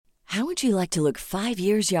How would you like to look 5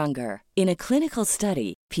 years younger? In a clinical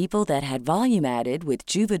study, people that had volume added with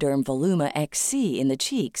Juvederm Voluma XC in the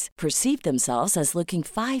cheeks perceived themselves as looking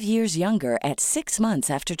 5 years younger at 6 months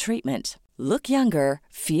after treatment. Look younger,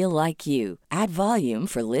 feel like you. Add volume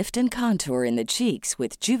for lift and contour in the cheeks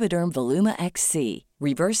with Juvederm Voluma XC.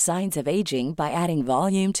 Reverse signs of aging by adding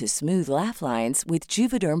volume to smooth laugh lines with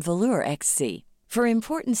Juvederm Volure XC. For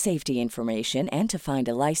important safety information and to find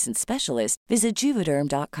a licensed specialist, visit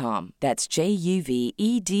Juvederm.com. That's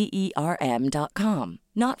JUVEDERM.com.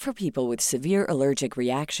 Not for people with severe allergic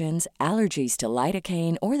reactions, allergies to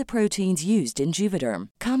lidocaine, or the proteins used in Juvederm.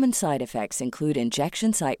 Common side effects include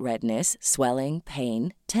injection site redness, swelling,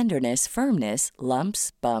 pain, tenderness, firmness,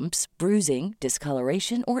 lumps, bumps, bruising,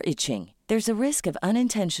 discoloration, or itching. There's a risk of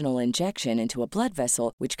unintentional injection into a blood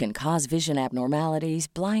vessel, which can cause vision abnormalities,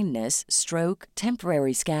 blindness, stroke,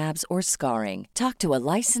 temporary scabs, or scarring. Talk to a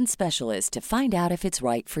licensed specialist to find out if it's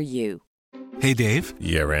right for you. Hey, Dave.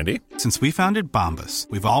 Yeah, Randy. Since we founded Bombas,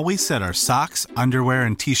 we've always said our socks, underwear,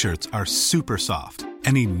 and T-shirts are super soft.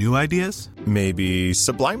 Any new ideas? Maybe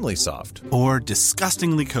sublimely soft. Or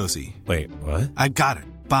disgustingly cozy. Wait, what? I got it.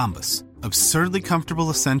 Bombas. Absurdly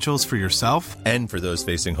comfortable essentials for yourself and for those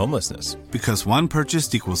facing homelessness. Because one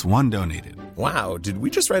purchased equals one donated. Wow, did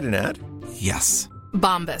we just write an ad? Yes.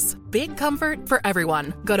 Bombas. Big comfort for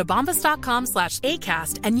everyone. Go to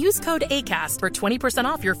bombas.com/ACAST and use code ACAST for 20%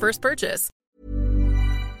 off your first purchase.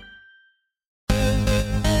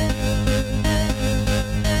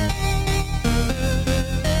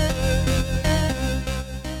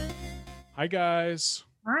 Hi, guys.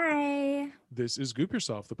 Hi. This is Goop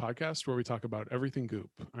Yourself, the podcast where we talk about everything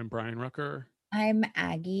goop. I'm Brian Rucker. I'm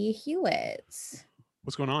Aggie Hewitt.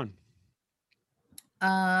 What's going on?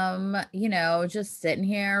 Just sitting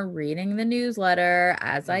here reading the newsletter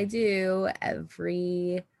as I do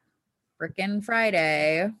every freaking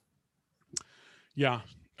Friday. Yeah.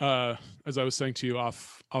 As I was saying to you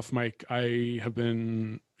off mic, I have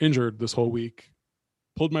been injured this whole week.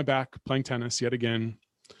 Pulled my back playing tennis yet again.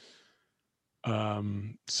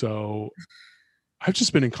 So I've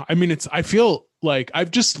just been I feel like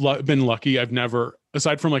I've just been lucky. I've never,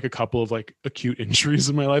 aside from like a couple of like acute injuries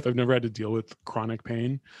in my life, I've never had to deal with chronic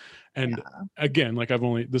pain. And again, like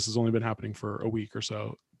this has only been happening for a week or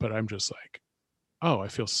so, but I'm just like, oh, I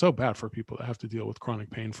feel so bad for people that have to deal with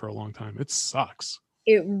chronic pain for a long time. It sucks.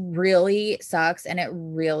 It really sucks. And it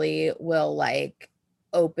really will like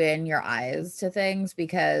open your eyes to things,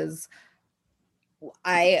 because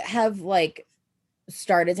I have like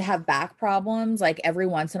started to have back problems. Like every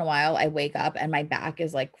once in a while I wake up and my back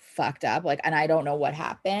is like fucked up, like, and I don't know what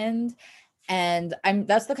happened. And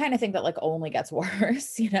that's the kind of thing that like only gets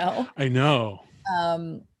worse, you know? I know.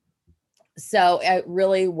 So it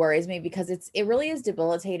really worries me, because it really is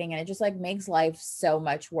debilitating, and it just like makes life so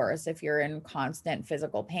much worse if you're in constant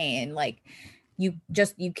physical pain. Like you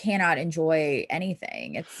cannot enjoy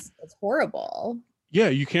anything. It's horrible. Yeah,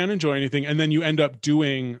 you can't enjoy anything. And then you end up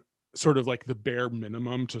doing sort of like the bare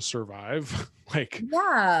minimum to survive. Like,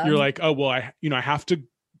 yeah, you're like, oh, well, I have to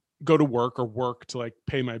go to work to like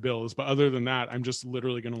pay my bills. But other than that, I'm just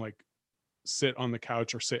literally going to like sit on the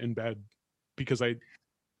couch or sit in bed, because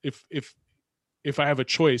if I have a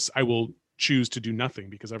choice, I will choose to do nothing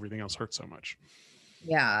because everything else hurts so much.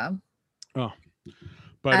 Yeah. Oh,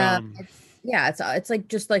 but it's like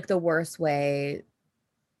just like the worst way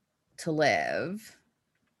to live.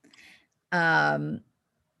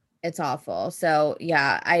 It's awful. So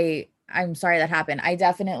yeah, I'm sorry that happened. I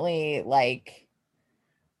definitely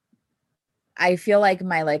I feel like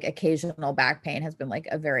my like occasional back pain has been like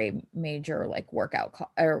a very major like workout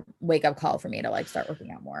call or wake up call for me to like start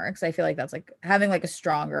working out more. Cause I feel like that's like having like a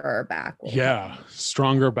stronger back. Yeah.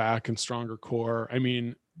 Stronger back and stronger core. I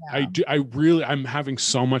mean, yeah. I'm having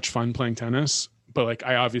so much fun playing tennis, but like,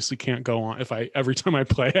 I obviously can't go on every time I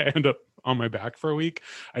play, I end up on my back for a week.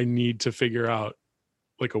 I need to figure out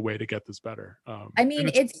like a way to get this better. I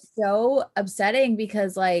mean, it's so upsetting,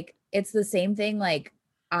 because like, it's the same thing. Like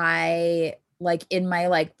I like in my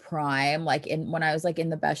like prime, like when I was like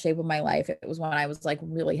in the best shape of my life, it was when I was like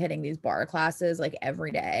really hitting these bar classes like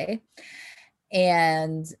every day.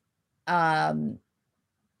 And I've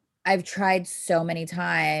tried so many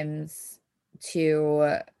times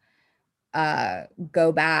to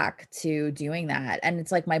go back to doing that, and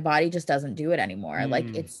it's like my body just doesn't do it anymore.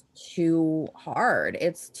 Like it's too hard.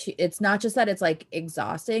 It's not just that it's like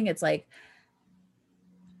exhausting, it's like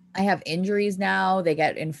I have injuries now. They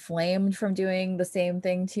get inflamed from doing the same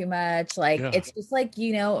thing too much. Like, It's just like,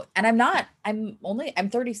 and I'm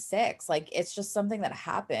 36. Like, it's just something that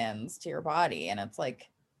happens to your body. And it's like,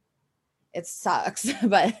 it sucks,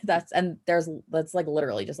 but that's like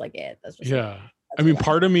literally just like it. That's just yeah. I mean,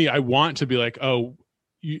 part of me, I want to be like, oh,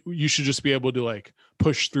 you should just be able to like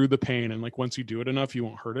push through the pain. And like, once you do it enough, you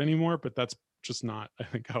won't hurt anymore. But that's just not, I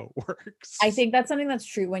think, how it works. I think that's something that's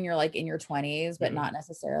true when you're like in your 20s, but not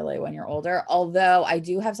necessarily when you're older. Although I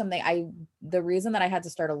do have something, the reason that I had to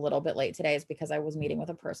start a little bit late today is because I was meeting with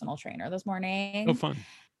a personal trainer this morning. Oh, fun.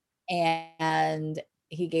 And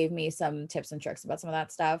he gave me some tips and tricks about some of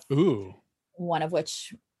that stuff. Ooh. One of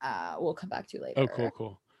which we'll come back to later. Oh,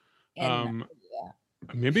 cool. And,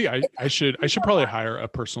 maybe I should probably hire a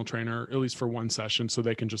personal trainer, at least for one session, so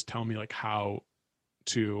they can just tell me like how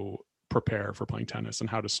to prepare for playing tennis and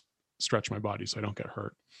how to stretch my body so I don't get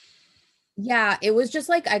hurt. Yeah, it was just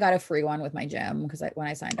like I got a free one with my gym because when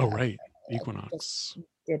I signed up. Oh, right. Equinox.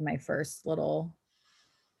 Did my first little.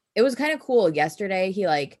 It was kind of cool. Yesterday,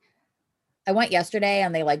 I went yesterday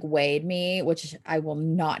and they like weighed me, which I will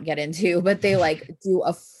not get into, but they like do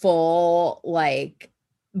a full like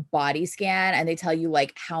body scan and they tell you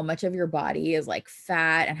like how much of your body is like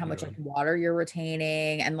fat and how much like water you're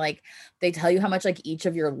retaining, and like they tell you how much like each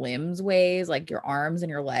of your limbs weighs, like your arms and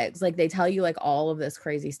your legs. Like they tell you like all of this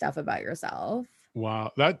crazy stuff about yourself.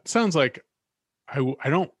 Wow, that sounds like I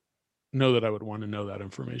don't know that I would want to know that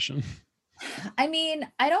information. I mean,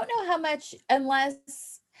 I don't know how much,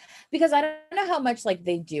 because I don't know how much like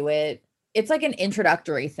they do it. It's like an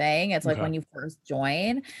introductory thing. It's like when you first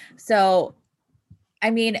join. So I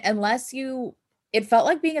mean, it felt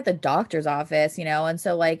like being at the doctor's office, you know? And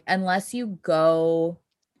so like, unless you go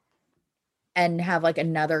and have like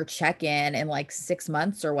another check-in in like 6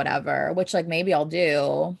 months or whatever, which like maybe I'll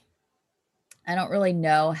do, I don't really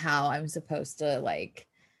know how I'm supposed to like,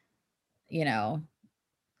 you know,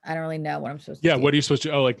 I don't really know what I'm supposed to do. Yeah. What are you supposed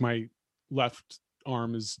to, like my left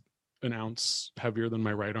arm is an ounce heavier than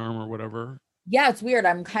my right arm or whatever. Yeah, it's weird.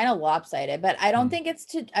 I'm kind of lopsided, but I don't think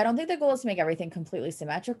I don't think the goal is to make everything completely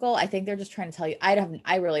symmetrical. I think they're just trying to tell you.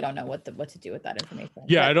 I really don't know what to do with that information.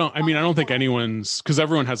 Yeah, I don't think anyone's, because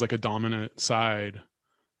everyone has like a dominant side.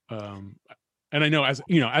 And I know, as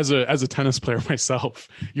you know, as a tennis player myself,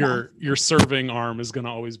 your serving arm is going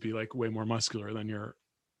to always be like way more muscular than your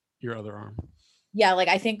other arm. Yeah, like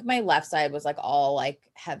I think my left side was like all like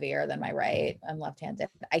heavier than my right. I'm left-handed.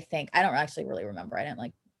 I think. I don't actually really remember.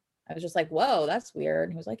 I was just like, whoa, that's weird.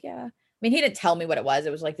 And he was like, yeah. I mean, he didn't tell me what it was.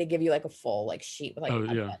 It was like they give you like a full like sheet with like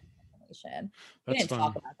information. We didn't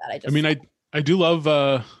talk about that. I do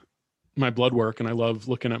love my blood work, and I love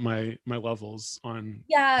looking at my levels on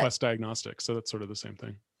Quest Diagnostics. So that's sort of the same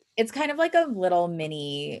thing. It's kind of like a little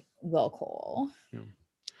mini Will Cole.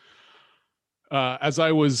 Yeah. As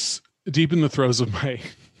I was deep in the throes of my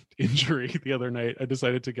injury the other night, I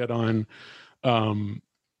decided to get on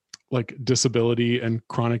like disability and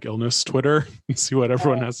chronic illness Twitter and see what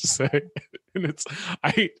everyone has to say. And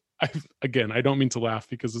I don't mean to laugh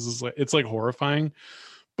because this is like, it's like horrifying,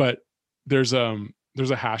 but there's a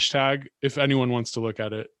hashtag. If anyone wants to look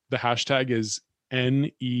at it, the hashtag is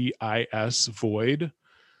NEIS void,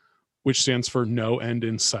 which stands for no end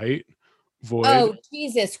in sight. Void. Oh,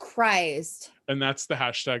 Jesus Christ. And that's the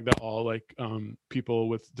hashtag that all like people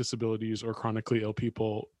with disabilities or chronically ill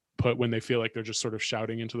people put when they feel like they're just sort of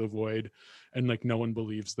shouting into the void and like no one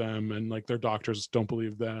believes them, and like their doctors don't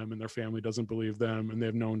believe them and their family doesn't believe them and they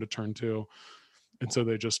have no one to turn to. And so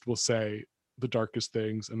they just will say the darkest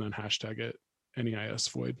things and then hashtag it NEIS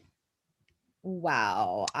void.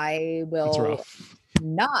 Wow. I will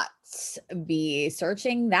not be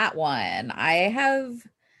searching that one. I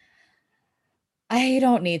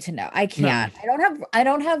don't need to know. I can't. No. I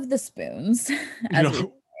don't have the spoons.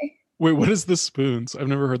 Wait, what is the spoons? I've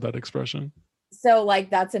never heard that expression. So like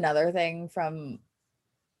that's another thing from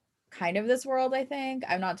kind of this world, I think.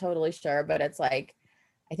 I'm not totally sure, but it's like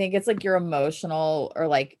I think it's like your emotional or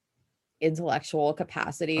like intellectual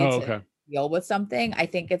capacity to deal with something. I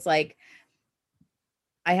think it's like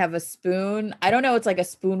I have a spoon. I don't know. It's like a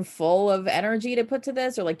spoonful of energy to put to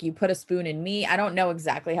this, or like you put a spoon in me. I don't know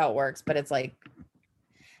exactly how it works, but it's like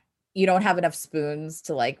you don't have enough spoons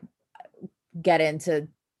to like get into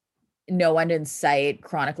no end in sight,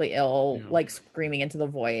 chronically ill, like screaming into the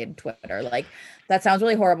void Twitter. Like that sounds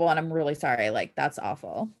really horrible. And I'm really sorry. Like that's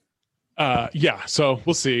awful. So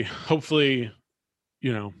we'll see. Hopefully,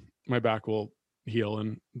 you know, my back will heal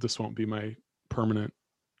and this won't be my permanent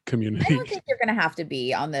community. I don't think you're going to have to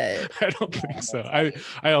be on the. I don't think so.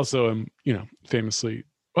 I also am, you know, famously,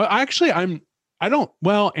 well, actually am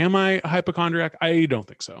I a hypochondriac? I don't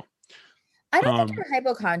think so. I don't think you're a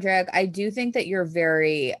hypochondriac. I do think that you're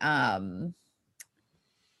very,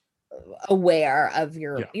 aware of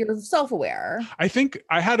you're self-aware. I think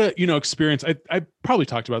I had a, experience. I probably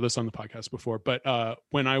talked about this on the podcast before, but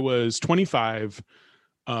when I was 25,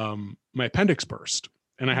 my appendix burst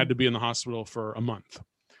and I had to be in the hospital for a month.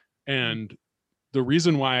 And the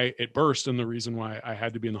reason why it burst and the reason why I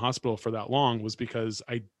had to be in the hospital for that long was because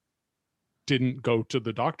I didn't go to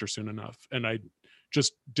the doctor soon enough. And I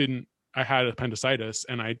had appendicitis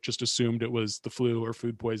and I just assumed it was the flu or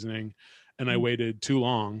food poisoning. And I waited too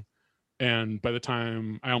long. And by the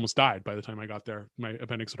time I almost died, by the time I got there, my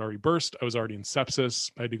appendix had already burst. I was already in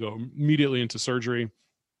sepsis. I had to go immediately into surgery.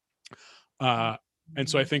 And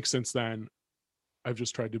so I think since then, I've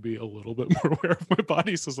just tried to be a little bit more aware of my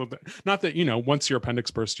body. So not that, once your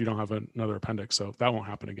appendix bursts, you don't have another appendix. So that won't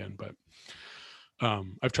happen again. But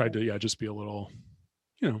I've tried to, just be a little,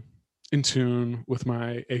 in tune with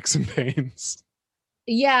my aches and pains.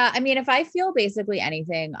 Yeah. I mean, if I feel basically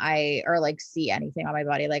anything or like see anything on my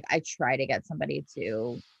body, like I try to get somebody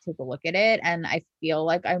to take a look at it. And I feel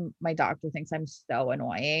like my doctor thinks I'm so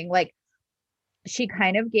annoying. Like she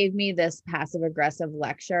kind of gave me this passive aggressive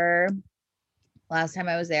lecture last time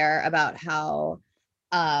I was there about how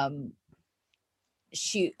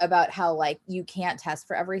like you can't test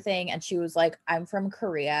for everything. And she was like, I'm from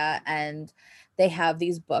Korea and they have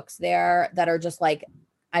these books there that are just like,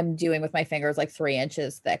 I'm doing with my fingers, like 3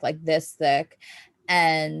 inches thick, like this thick.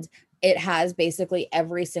 And it has basically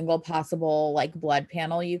every single possible like blood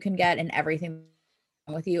panel you can get and everything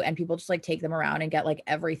with you. And people just like take them around and get like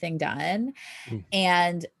everything done.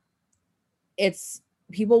 And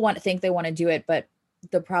people think they want to do it, but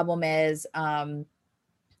the problem is,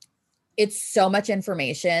 it's so much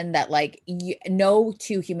information that like no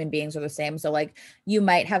two human beings are the same. So like you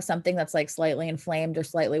might have something that's like slightly inflamed or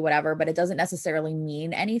slightly whatever, but it doesn't necessarily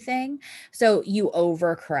mean anything. So you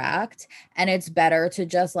overcorrect, and it's better to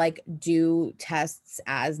just like do tests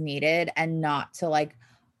as needed and not to like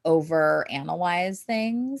over analyze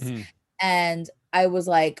things. And I was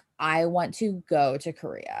like, I want to go to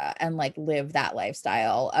Korea and like live that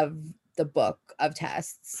lifestyle of the book of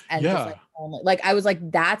tests. And just like only, like I was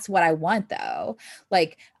like, that's what I want though.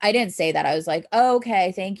 Like I didn't say that. I was like, oh,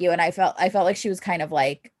 okay, thank you. And I felt like she was kind of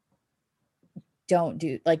like, don't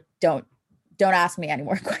ask me any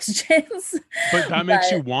more questions. But that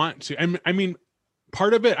makes you want to. I mean,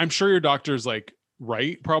 part of it, I'm sure your doctor's like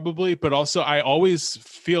right, probably, but also I always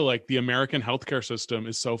feel like the American healthcare system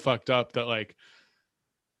is so fucked up that like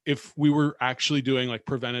if we were actually doing like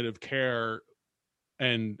preventative care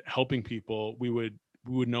and helping people, we would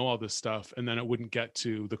know all this stuff, and then it wouldn't get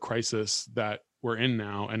to the crisis that we're in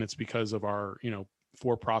now. And it's because of our,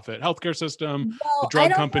 for-profit healthcare system, the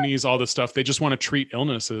drug companies, all this stuff. They just want to treat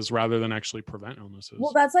illnesses rather than actually prevent illnesses.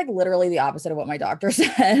 Well, that's like literally the opposite of what my doctor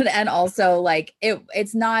said. And also like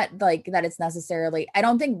it's not like that it's necessarily, I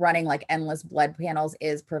don't think running like endless blood panels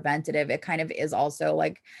is preventative. It kind of is also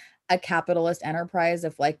like a capitalist enterprise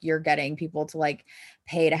if like you're getting people to like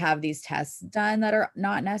pay to have these tests done that are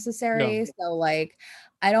not necessary. No. So like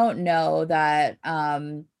I don't know that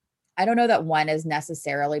one is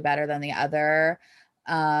necessarily better than the other.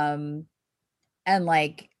 And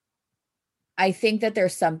like I think that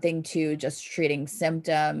there's something to just treating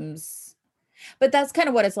symptoms, but that's kind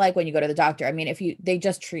of what it's like when you go to the doctor. I mean, they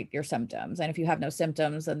just treat your symptoms, and if you have no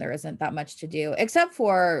symptoms, then there isn't that much to do except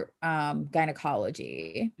for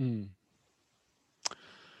gynecology.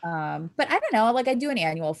 But I don't know, like I do an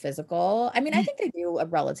annual physical. I mean, I think they do a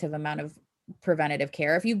relative amount of preventative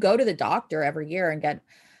care. If you go to the doctor every year and get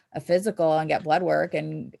a physical and get blood work,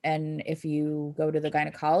 and if you go to the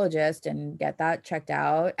gynecologist and get that checked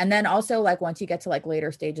out, and then also like once you get to like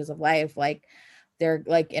later stages of life, like they're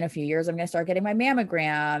like in a few years I'm going to start getting my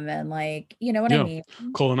mammogram and like, you know what I mean?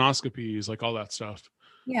 Colonoscopies, like all that stuff.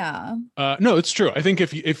 Yeah. No, it's true. I think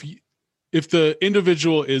if the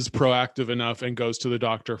individual is proactive enough and goes to the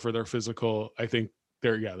doctor for their physical, I think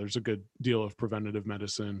there's a good deal of preventative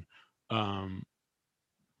medicine. But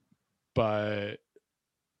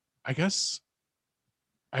I guess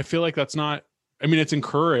I feel like that's not, I mean, it's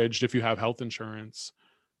encouraged if you have health insurance,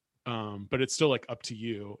 but it's still like up to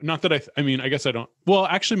you. Not that I mean, I guess I don't, well,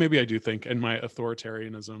 actually maybe I do think in my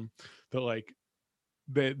authoritarianism that like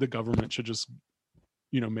the government should just,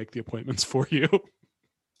 make the appointments for you.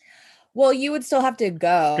 Well, you would still have to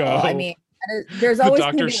go. I mean, there's always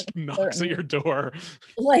the doctor knocks at your door.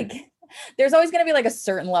 Like there's always going to be like a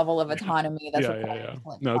certain level of autonomy that's required.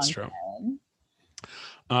 No, it's true.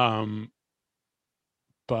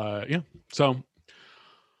 But yeah, so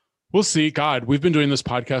we'll see. God, we've been doing this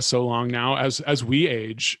podcast so long now. As we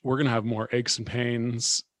age, we're going to have more aches and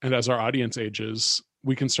pains, and as our audience ages,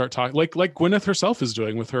 we can start talking like Gwyneth herself is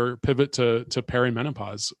doing with her pivot to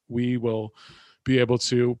perimenopause. We will be able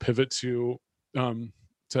to pivot to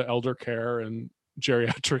elder care and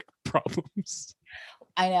geriatric problems.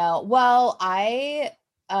 I know. Well,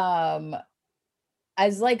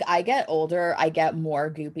 as like I get older, I get more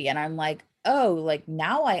goopy, and I'm like, oh, like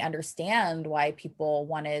now I understand why people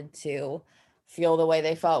wanted to feel the way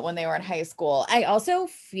they felt when they were in high school. I also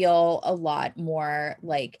feel a lot more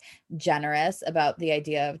like generous about the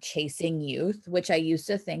idea of chasing youth, which I used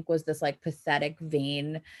to think was this like pathetic,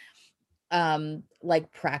 vain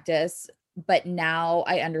like practice. But now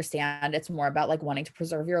I understand it's more about like wanting to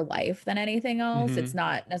preserve your life than anything else. It's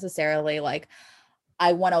not necessarily like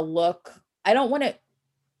I don't want to,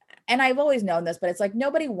 and I've always known this, but it's like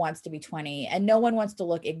nobody wants to be 20 and no one wants to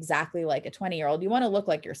look exactly like a 20-year-old. You want to look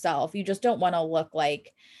like yourself. You just don't want to look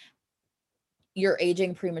like you're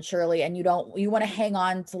aging prematurely, and you want to hang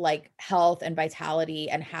on to like health and vitality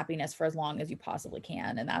and happiness for as long as you possibly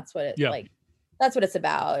can. And that's what that's what it's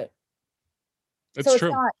about. It's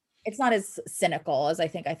true. It's not as cynical as I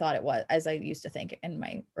think I thought it was, as I used to think in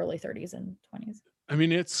my early 30s and 20s. I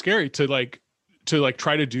mean, it's scary to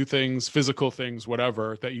try to do things, physical things,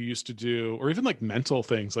 whatever that you used to do, or even like mental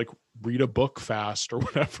things, like read a book fast or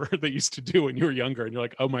whatever that you used to do when you were younger. And you're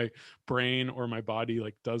like, oh, my brain or my body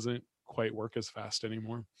like doesn't quite work as fast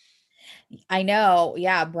anymore. I know.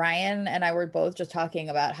 Yeah. Brian and I were both just talking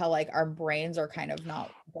about how like our brains are kind of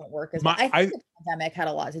don't work as well. I think the pandemic had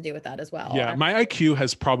a lot to do with that as well. Yeah. My IQ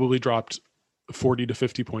has probably dropped 40 to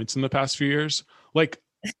 50 points in the past few years. Like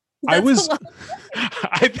I was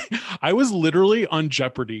literally on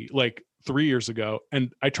Jeopardy like 3 years ago,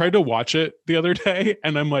 and I tried to watch it the other day,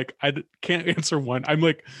 and I'm like, I can't answer one.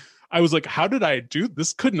 I was like, how did I do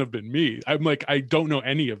this? Couldn't have been me. I'm like, I don't know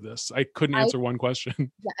any of this. I couldn't answer one question.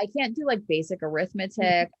 Yeah, I can't do like basic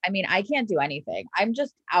arithmetic. I mean, I can't do anything. I'm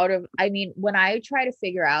just when I try to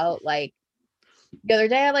figure out, like the other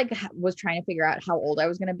day, I like was trying to figure out how old I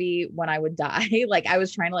was going to be when I would die. Like I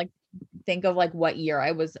was trying to like think of like what year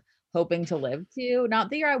I was hoping to live to, not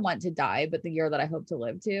the year I want to die, but the year that I hope to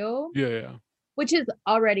live to. Yeah. Which is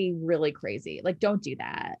already really crazy. Like, don't do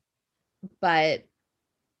that. But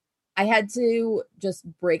I had to just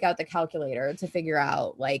break out the calculator to figure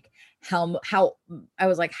out like how I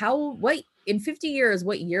was like, what in 50 years,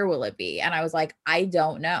 what year will it be? And I was like, I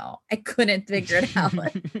don't know. I couldn't figure it out.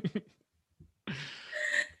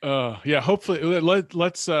 Yeah, hopefully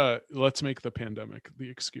let's make the pandemic the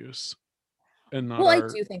excuse. And not I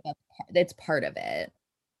do think that's part of it.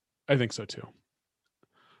 I think so too.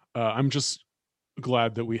 I'm just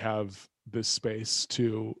glad that we have this space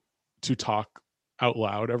to talk out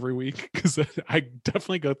loud every week, because I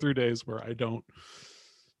definitely go through days where I don't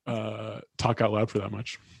talk out loud for that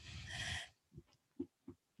much.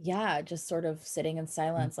 Yeah, just sort of sitting in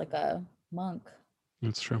silence like a monk.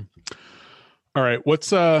 That's true. All right,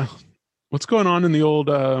 what's going on in the old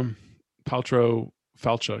Paltrow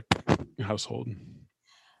Falchuk household?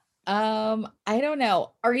 I don't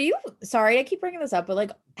know. Are you sorry I keep bringing this up, but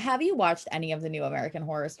like, have you watched any of the new American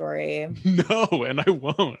Horror Story? No, and I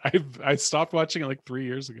won't. I stopped watching it like 3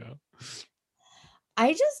 years ago.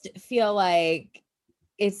 I just feel like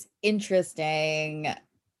it's interesting.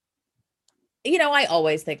 You know, I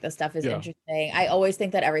always think this stuff is interesting. I always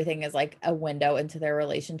think that everything is like a window into their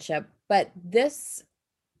relationship, but this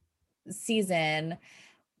season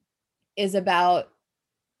is about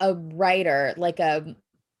a writer, like a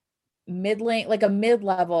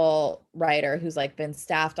mid-level writer who's like been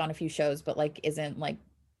staffed on a few shows, but like isn't like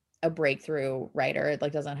a breakthrough writer. It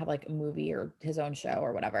like doesn't have like a movie or his own show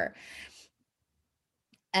or whatever.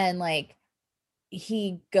 And like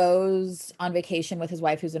he goes on vacation with his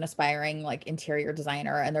wife, who's an aspiring like interior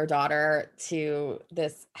designer, and their daughter to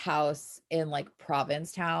this house in like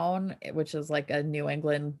Provincetown, which is like a New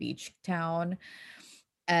England beach town.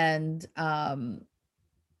 And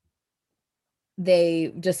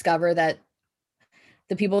they discover that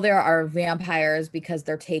the people there are vampires because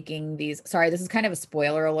they're taking these. Sorry, this is kind of a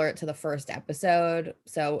spoiler alert to the first episode.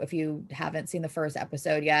 So if you haven't seen the first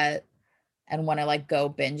episode yet and want to like go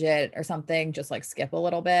binge it or something, just like skip a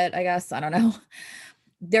little bit, I guess. I don't know.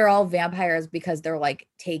 They're all vampires because they're like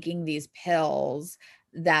taking these pills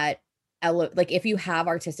that like if you have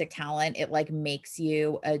artistic talent, it like makes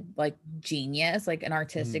you a like genius, like an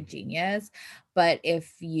artistic genius. But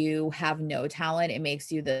if you have no talent, it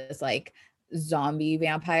makes you this like zombie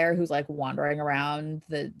vampire who's like wandering around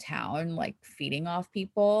the town, like feeding off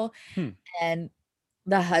people. And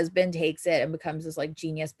the husband takes it and becomes this like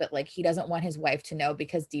genius, but like he doesn't want his wife to know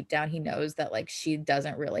because deep down he knows that like she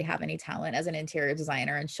doesn't really have any talent as an interior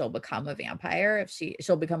designer and she'll become a vampire if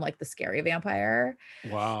she'll become like the scary vampire.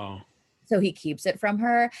 Wow. So he keeps it from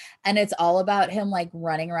her, and it's all about him like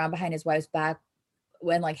running around behind his wife's back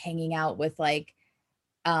when like hanging out with like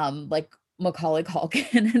Macaulay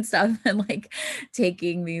Culkin and stuff, and like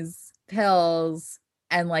taking these pills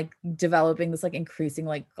and like developing this like increasing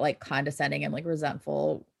like condescending and like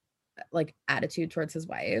resentful like attitude towards his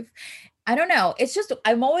wife. I don't know. It's just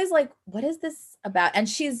I'm always like, what is this about? And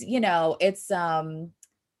she's, you know, it's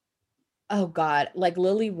oh God, like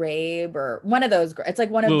Lily Rabe or one of those. It's like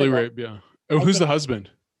one of Lily the Rabe, yeah. Oh, who's the husband?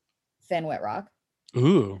 Finn Whitrock.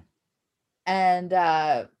 Ooh. And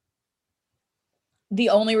the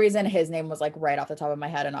only reason his name was like right off the top of my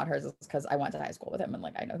head and not hers is because I went to high school with him and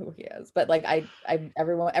like I know who he is. But like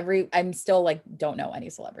I'm still like don't know any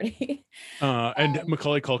celebrity. And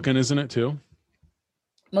Macaulay Culkin is in it too.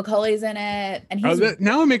 Macaulay's in it, and he's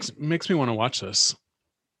now it makes me want to watch this.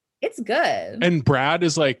 It's good. And Brad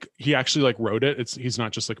is like, he actually like wrote it. He's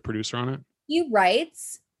not just like a producer on it. He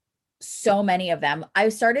writes so many of them. I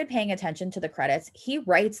started paying attention to the credits. He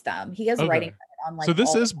writes them. He has writing credit on like. So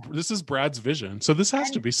this is Brad's vision. So this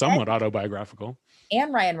has to be somewhat autobiographical.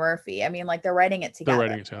 And Ryan Murphy. I mean, like they're writing it together. They're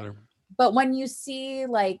writing it together. But when you see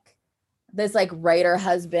like this like writer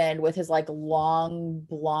husband with his like long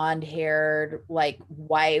blonde haired like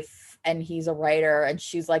wife, and he's a writer and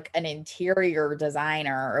she's like an interior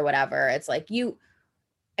designer or whatever, it's like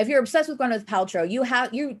if you're obsessed with Gwyneth Paltrow,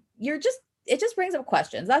 it just brings up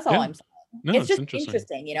questions. That's all I'm saying. No, it's just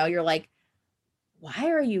interesting, you know. You're like, why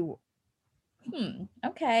are you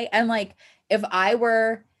okay. And like if I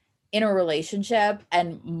were in a relationship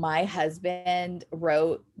and my husband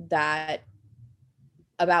wrote that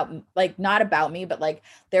about like not about me, but like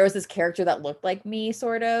there was this character that looked like me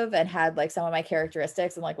sort of and had like some of my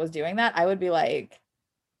characteristics and like was doing that, I would be like,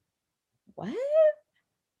 what?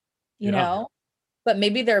 You know? But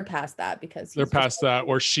maybe they're past that because they're past that,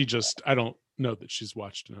 or I don't know that she's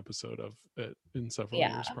watched an episode of it in several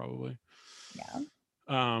years probably. Yeah.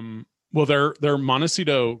 Well, their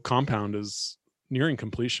Montecito compound is nearing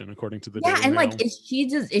completion according to the Daily and Mail. like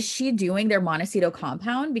is she doing their Montecito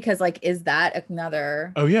compound? Because like is that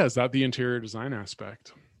another is that the interior design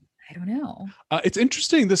aspect? I don't know. It's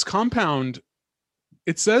interesting, this compound,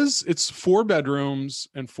 it says it's 4 bedrooms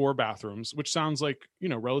and 4 bathrooms, which sounds like, you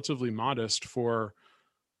know, relatively modest for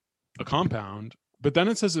a compound, but then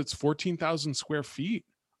it says it's 14,000 square feet.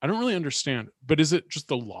 I don't really understand, but is it just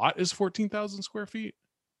the lot is 14,000 square feet?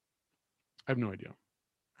 I have no idea.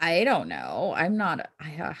 I don't know. I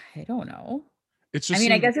don't know. It's just,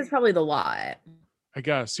 I guess it's probably the lot. I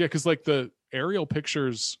guess. Yeah. Cause like the aerial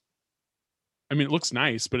pictures, I mean, it looks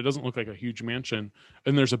nice, but it doesn't look like a huge mansion.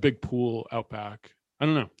 And there's a big pool out back. I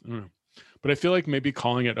don't know. But I feel like maybe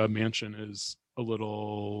calling it a mansion is a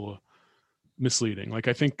little misleading. Like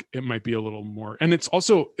I think it might be a little more. And it's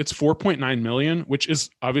 4.9 million, which is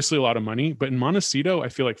obviously a lot of money. But in Montecito, I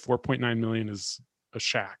feel like 4.9 million is a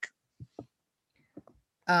shack.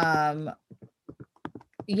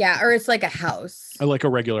 Yeah, or it's like a house. Like a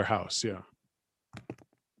regular house,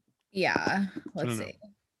 yeah. Let's see.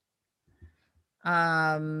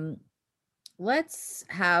 Let's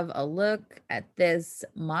have a look at this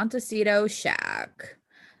Montecito shack.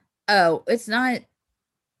 Oh, it's not.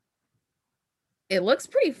 It looks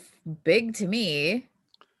pretty big to me.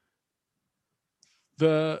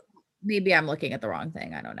 Maybe I'm looking at the wrong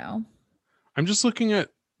thing. I don't know. I'm just looking at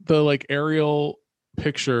the like aerial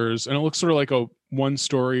pictures and it looks sort of like a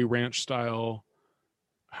 1-story ranch style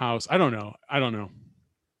house. I don't know.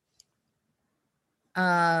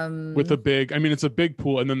 With a big, it's a big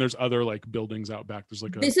pool, and then there's other like buildings out back. There's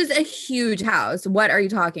like this is a huge house. What are you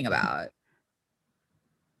talking about?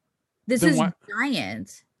 This is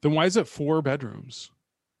giant. Then why is it 4 bedrooms?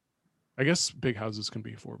 I guess big houses can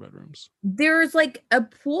be 4 bedrooms. There's like a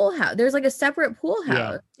pool house. There's like a separate pool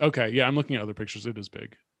house. Yeah. Okay. Yeah, I'm looking at other pictures. It is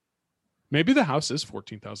big. Maybe the house is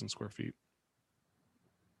 14,000 square feet.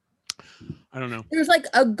 I don't know. There's like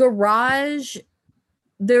a garage.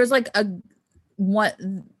 There's like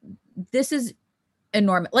this is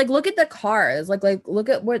enormous. Like look at the cars. Like look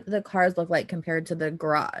at what the cars look like compared to the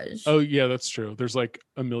garage. Oh yeah, that's true. There's like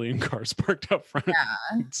a million cars parked up front.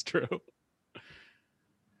 Yeah. It's true.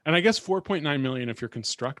 And I guess 4.9 million if you're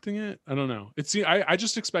constructing it. I don't know. I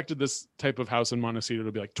just expected this type of house in Montecito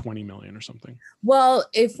to be like 20 million or something. Well,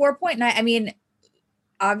 if 4.9,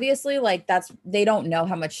 obviously like they don't know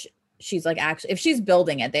how much she's like actually, if she's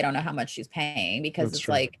building it, they don't know how much she's paying because it's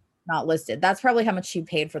like not listed. That's probably how much she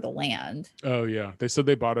paid for the land. Oh yeah. They said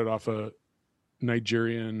they bought it off a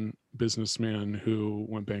Nigerian businessman who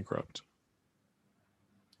went bankrupt.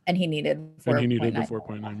 And he needed the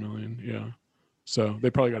 4.9 million. Yeah. So they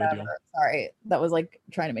probably got a deal. Sorry. That was like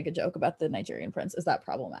trying to make a joke about the Nigerian prince. Is that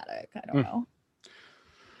problematic? I don't know.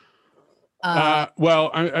 Well,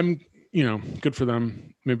 I'm, good for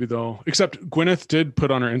them. Maybe they'll, except Gwyneth did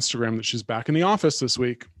put on her Instagram that she's back in the office this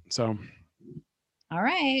week. So. All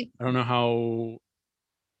right. I don't know how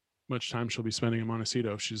much time she'll be spending in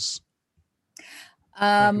Montecito. She's.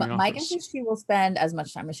 My guess is she will spend as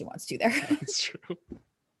much time as she wants to there. That's true.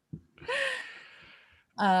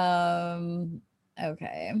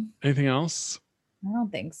 Okay. Anything else? I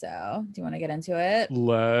don't think so. Do you want to get into it?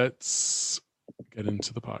 Let's get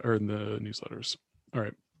into the the newsletters. All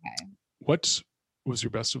right. Okay. What was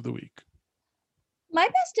your best of the week? My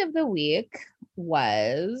best of the week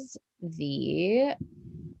was the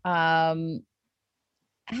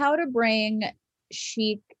how to bring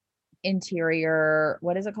chic interior,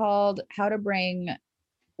 what is it called? How to bring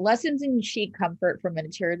lessons in chic comfort from an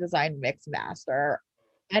interior design mix master.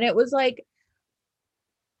 And it was like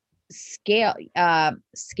scale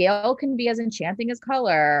can be as enchanting as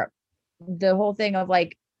color. The whole thing of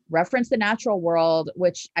like reference the natural world,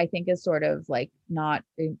 which I think is sort of like not,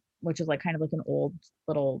 which is like kind of like an old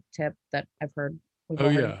little tip that I've heard. Oh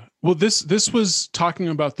yeah. Well, this was talking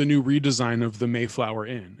about the new redesign of the Mayflower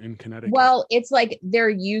Inn in Connecticut. Well, it's like they're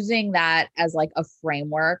using that as like a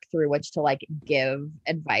framework through which to like give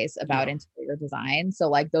advice about interior design. So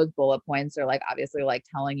like those bullet points are like obviously like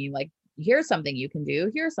telling you like, here's something you can do,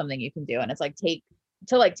 here's something you can do. And it's like take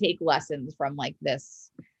lessons from like this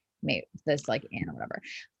like inn or whatever.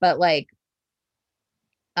 But like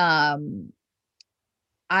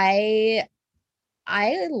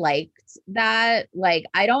I liked that. Like,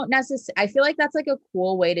 I feel like that's like a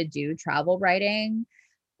cool way to do travel writing,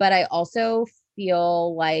 but I also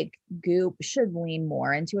feel like Goop should lean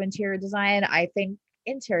more into interior design. I think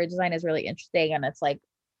interior design is really interesting and it's like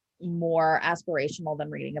more aspirational than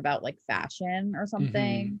reading about like fashion or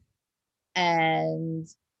something. Mm-hmm. And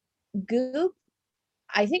Goop,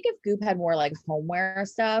 I think if Goop had more like homeware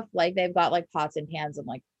stuff, like they've got like pots and pans and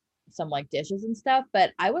like some like dishes and stuff,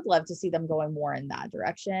 but I would love to see them going more in that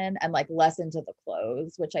direction and like less into the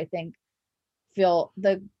clothes, which I think feel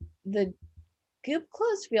the Goop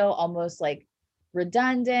clothes feel almost like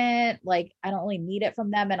redundant. Like I don't really need it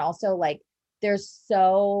from them. And also like they're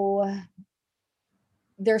so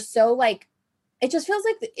like, it just feels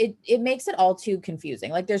like it makes it all too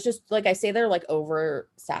confusing. Like there's just, like I say, they're like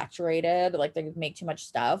oversaturated, like they make too much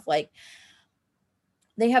stuff. Like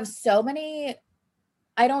they have so many.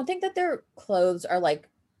 I don't think that their clothes are like,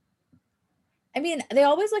 I mean, they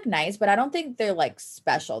always look nice, but I don't think they're like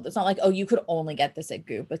special. It's not like, oh, you could only get this at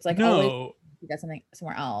Goop. It's like, always you get something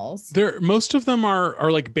somewhere else. Most of them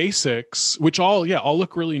are like basics, which all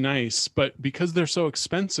look really nice, but because they're so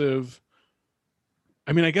expensive,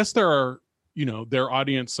 I mean, I guess there are,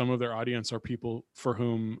 some of their audience are people for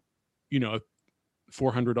whom, a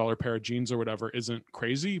 $400 pair of jeans or whatever isn't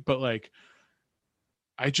crazy, but like,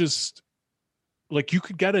 I just, like you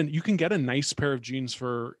can get a nice pair of jeans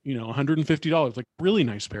for, $150, like really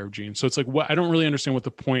nice pair of jeans. So it's like, what, I don't really understand what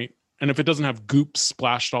the point, and if it doesn't have Goop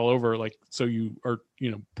splashed all over, like, so you are,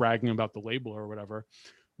 bragging about the label or whatever,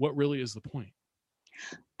 what really is the point?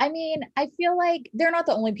 I mean, I feel like they're not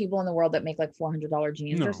the only people in the world that make like $400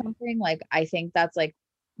 jeans or something. Like, I think that's like,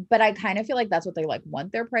 but I kind of feel like that's what they like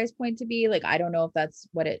want their price point to be. Like, I don't know if that's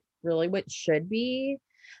what should be.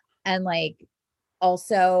 And like,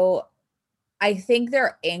 also, I think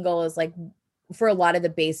their angle is like for a lot of the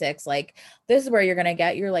basics, like this is where you're going to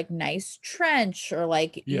get your like nice trench or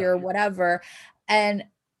like your whatever. And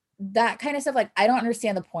that kind of stuff. Like, I don't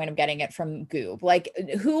understand the point of getting it from Goop. Like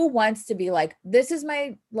who wants to be like, this is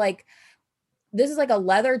like a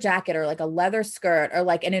leather jacket or like a leather skirt or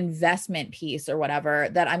like an investment piece or whatever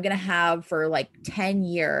that I'm going to have for like 10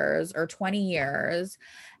 years or 20 years.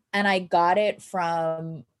 And I got it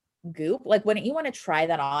from Goop. Like, wouldn't you want to try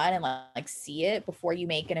that on and like see it before you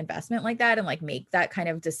make an investment like that and like make that kind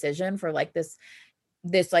of decision for like this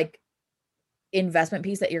like investment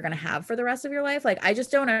piece that you're going to have for the rest of your life? Like, I just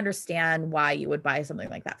don't understand why you would buy something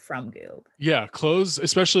like that from Goop. Yeah, clothes,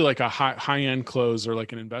 especially like a high-end clothes or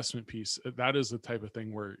like an investment piece, that is the type of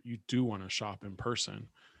thing where you do want to shop in person.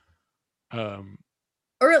 Or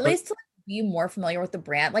at least to be more familiar with the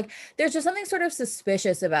brand. Like there's just something sort of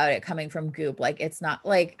suspicious about it coming from Goop. Like it's not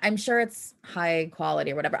like, I'm sure it's high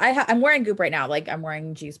quality or whatever. I'm wearing Goop right now. Like I'm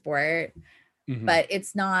wearing G Sport, but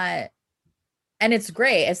it's not, and it's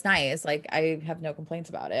great. It's nice. Like I have no complaints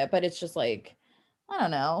about it, but it's just like, I don't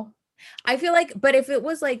know. I feel like, but if it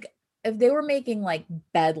was like if they were making like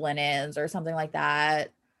bed linens or something like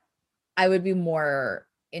that, I would be more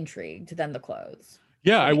intrigued than the clothes.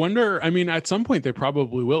 Yeah, I wonder. I mean, at some point they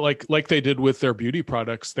probably will, like they did with their beauty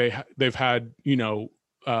products. They've had, you know,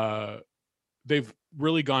 they've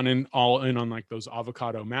really gone all in on like those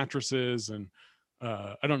avocado mattresses, and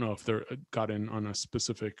I don't know if they're got in on a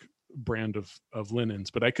specific brand of linens,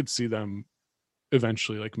 but I could see them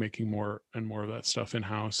eventually like making more and more of that stuff in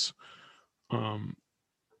house. I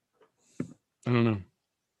don't know.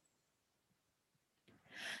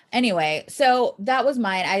 Anyway, so that was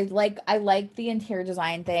mine. I like the interior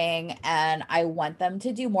design thing, and I want them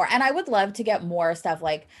to do more. And I would love to get more stuff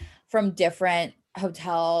like from different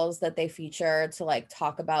hotels that they feature to like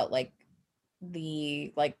talk about like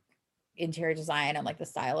the like interior design and like the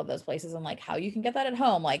style of those places and like how you can get that at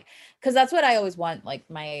home, like because that's what I always want, like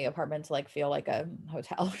my apartment to like feel like a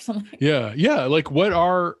hotel or something. Yeah, like what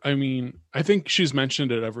are, I mean, I think she's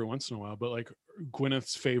mentioned it every once in a while, but like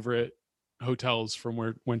Gwyneth's favorite hotels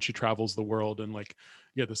from when she travels the world, and like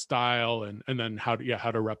the style and then how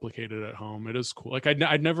to replicate it at home. It is cool. Like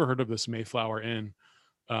I'd never heard of this Mayflower Inn.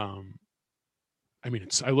 I mean,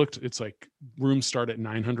 it's like rooms start at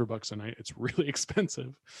 $900 a night. It's really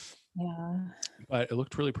expensive. Yeah, but it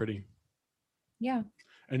looked really pretty. Yeah.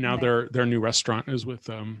 And now their new restaurant is with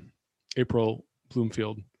April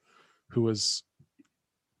Bloomfield, who was,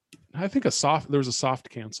 I think there was a soft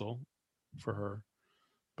cancel for her,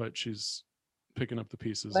 but she's picking up the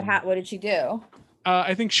pieces. What did she do?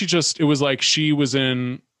 I think it was like she was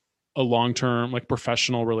in a long-term like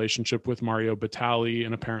professional relationship with Mario Batali,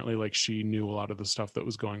 and apparently like she knew a lot of the stuff that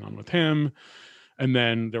was going on with him. And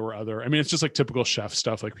then there were I mean, it's just like typical chef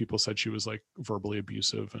stuff. Like people said she was like verbally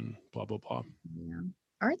abusive and blah, blah, blah. Yeah.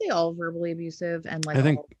 Aren't they all verbally abusive and like I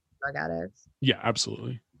think drug addicts? Yeah,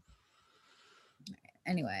 absolutely.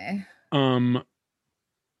 Anyway. All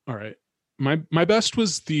right. My best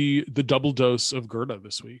was the double dose of Gerda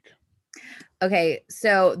this week. Okay.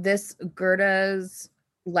 So this Gerda's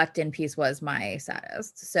lectin piece was my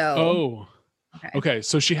saddest. So okay.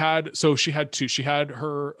 So she had two. She had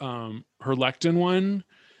her lectin one.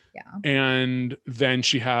 Yeah. And then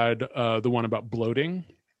she had the one about bloating.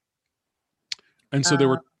 And so there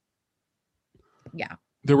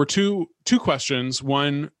were two questions.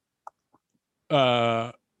 One,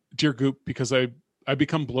 dear Goop, because I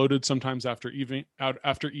become bloated sometimes after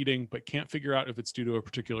eating, but can't figure out if it's due to a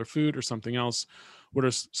particular food or something else. What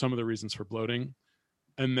are some of the reasons for bloating?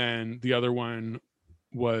 And then the other one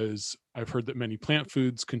was, I've heard that many plant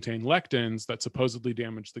foods contain lectins that supposedly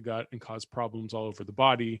damage the gut and cause problems all over the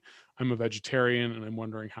body. I'm a vegetarian and I'm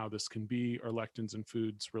wondering how this can be. Are lectins in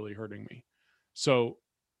foods really hurting me? So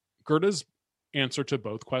Gerda's answer to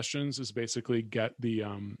both questions is basically get the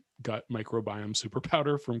gut microbiome super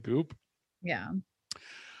powder from Goop. Yeah.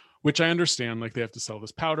 Which I understand, like they have to sell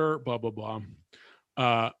this powder, blah, blah, blah.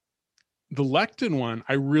 The lectin one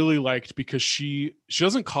I really liked because she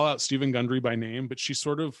doesn't call out Stephen Gundry by name, but she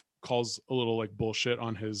sort of calls a little like bullshit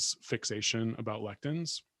on his fixation about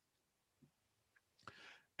lectins.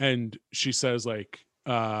 And she says like,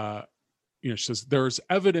 she says there's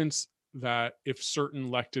evidence that if certain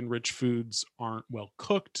lectin rich foods aren't well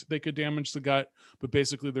cooked, they could damage the gut, but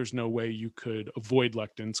basically there's no way you could avoid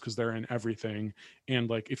lectins because they're in everything. And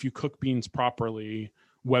like, if you cook beans properly,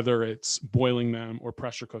 whether it's boiling them or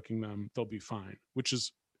pressure cooking them, they'll be fine, which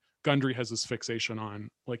is Gundry has this fixation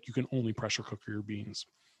on like, you can only pressure cook your beans.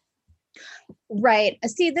 Right.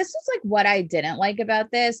 See, this is like what I didn't like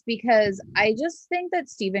about this, because I just think that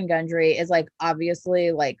Stephen Gundry is like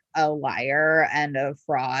obviously like a liar and a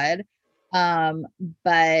fraud.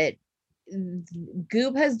 But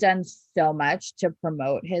Goop has done so much to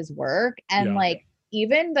promote his work, and like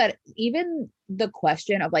even the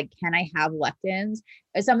question of like, can I have lectins,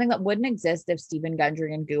 is something that wouldn't exist if Stephen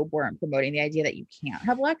Gundry and Goop weren't promoting the idea that you can't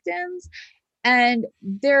have lectins. And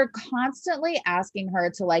they're constantly asking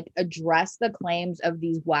her to like address the claims of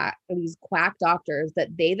these quack doctors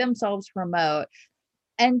that they themselves promote,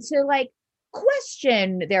 and to like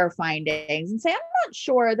question their findings and say, I'm not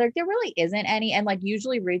sure, there really isn't any, and like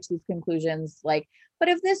usually reach these conclusions like, but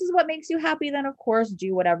if this is what makes you happy, then of course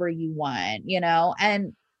do whatever you want,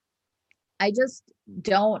 and I just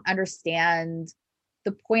don't understand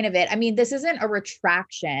the point of it. I mean, this isn't a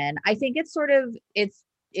retraction. I think it's sort of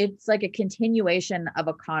it's like a continuation of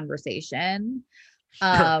a conversation,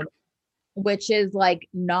 which is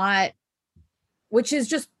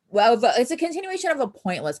just, well, it's a continuation of a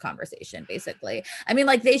pointless conversation, basically. I mean,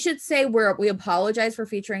 like they should say we apologize for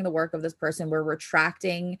featuring the work of this person. We're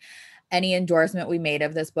retracting any endorsement we made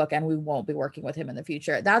of this book, and we won't be working with him in the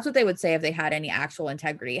future. That's what they would say if they had any actual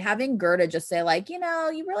integrity. Having Gerda just say like, you know,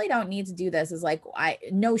 you really don't need to do this is like,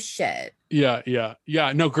 no shit. Yeah.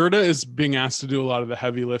 No, Gerda is being asked to do a lot of the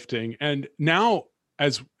heavy lifting. And now,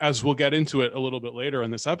 as we'll get into it a little bit later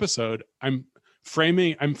in this episode, I'm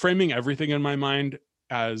framing everything in my mind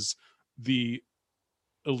as the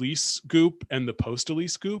Elise goop and the post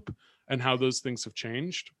Elise goop and how those things have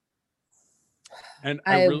changed. And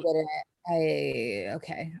I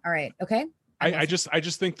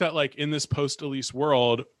just think that like in this post Elise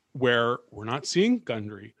world where we're not seeing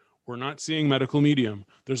Gundry, we're not seeing medical medium,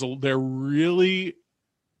 they're really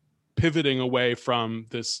pivoting away from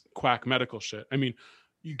this quack medical shit. I mean,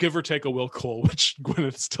 you give or take a Will Cole, which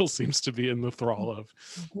Gwyneth still seems to be in the thrall of.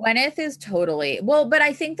 Gwyneth is totally but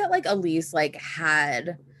I think that like Elise like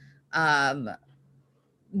had Gwyneth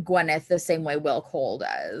the same way Will Cole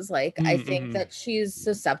does. Like, I think that she's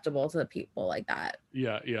susceptible to people like that.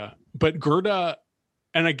 Yeah. But Gerda,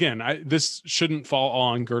 and again, this shouldn't fall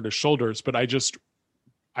all on Gerda's shoulders, but I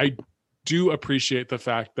do appreciate the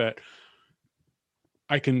fact that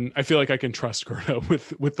I feel like I can trust Gerda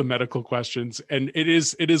with the medical questions. And it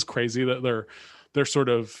is crazy that they're sort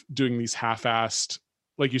of doing these half-assed,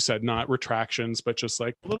 like you said, not retractions, but just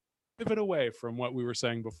like pivot away from what we were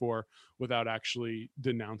saying before without actually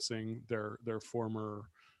denouncing their former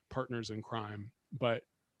partners in crime. But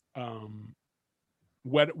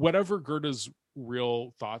whatever Gerda's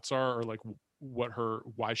real thoughts are, or like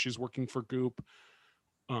why she's working for Goop,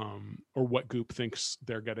 or what Goop thinks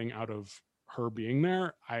they're getting out of her being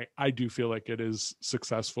there, I do feel like it is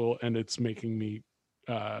successful, and it's making me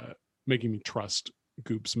trust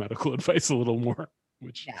Goop's medical advice a little more,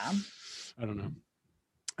 which I don't know.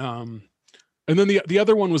 And then the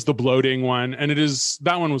other one was the bloating one, and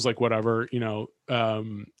that one was like whatever,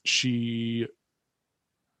 she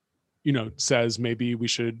says maybe we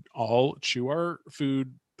should all chew our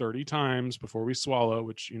food 30 times before we swallow,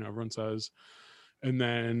 which everyone says. And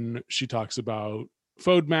then she talks about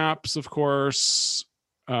FODMAPs, of course,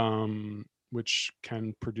 which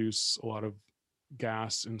can produce a lot of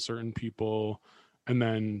gas in certain people. And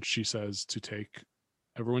then she says to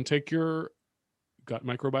everyone take your gut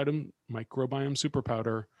microbiome super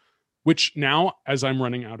powder, which now, as I'm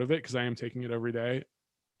running out of it, because I am taking it every day,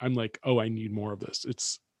 I'm like, oh, I need more of this.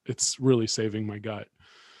 It's really saving my gut.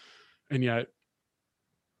 And yet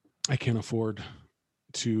I can't afford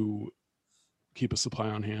to keep a supply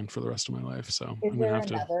on hand for the rest of my life. So I'm gonna have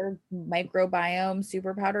another microbiome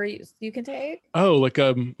super powder you can take? Oh, like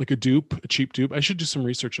a cheap dupe. I should do some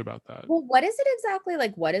research about that. Well, what is it exactly?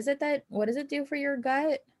 Like, what does it do for your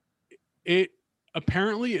gut?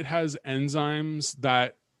 Apparently it has enzymes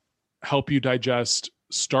that help you digest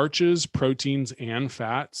starches, proteins, and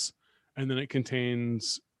fats. And then it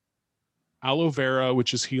contains aloe vera,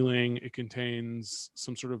 which is healing. It contains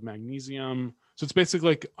some sort of magnesium. So it's basically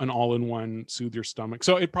like an all-in-one soothe your stomach.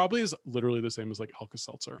 So it probably is literally the same as like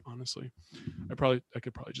Alka-Seltzer, honestly. I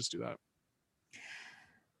could probably just do that.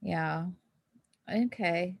 Yeah.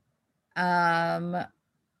 Okay. Yeah.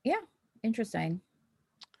 Interesting.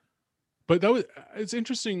 But it's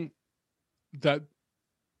interesting that,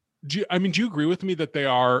 do you agree with me that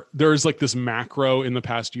there's like this macro in the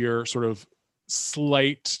past year sort of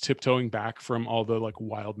slight tiptoeing back from all the like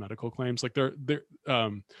wild medical claims? Like the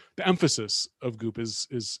emphasis of Goop is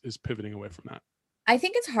pivoting away from that. I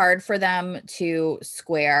think it's hard for them to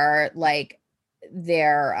square like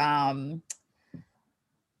their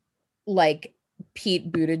like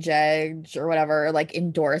Pete Buttigieg or whatever, like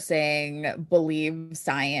endorsing believe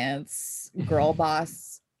science, girl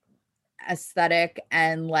boss aesthetic,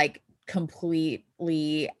 and like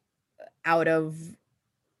completely out of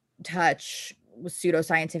touch with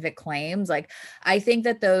pseudoscientific claims. Like, I think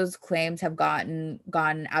that those claims have gone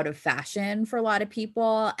out of fashion for a lot of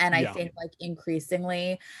people. And I think like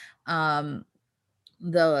increasingly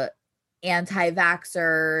the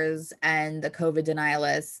anti-vaxxers and the COVID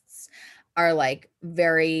denialists are like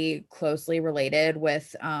very closely related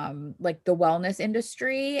with like the wellness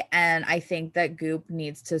industry. And I think that Goop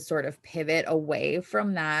needs to sort of pivot away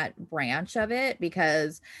from that branch of it,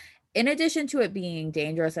 because in addition to it being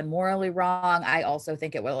dangerous and morally wrong, I also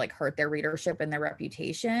think it will like hurt their readership and their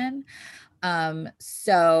reputation.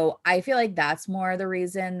 So I feel like that's more the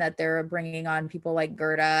reason that they're bringing on people like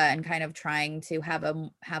Gerda and kind of trying to have a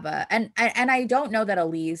and I don't know that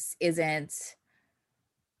Elise isn't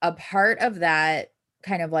a part of that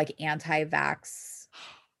kind of like anti-vax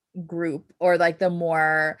group, or like the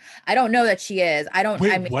more, I don't know that she is. I don't,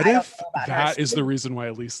 Wait, I mean, what I don't if know about her. that is the reason why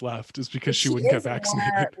Elise left, is because she wouldn't get is more,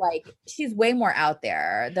 vaccinated? like, she's way more out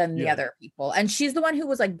there than the Yeah. other people. And she's the one who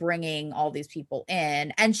was like bringing all these people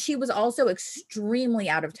in. And she was also extremely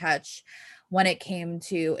out of touch when it came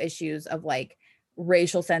to issues of like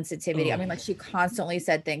racial sensitivity. I mean, like, she constantly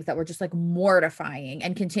said things that were just like mortifying,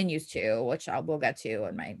 and continues to, which we'll get to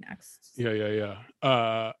in my next.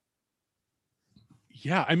 Yeah.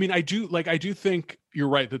 Yeah, I mean, I do think you're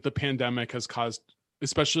right that the pandemic has caused,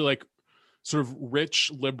 especially like sort of rich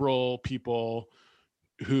liberal people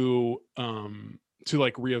who to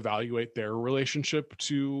like reevaluate their relationship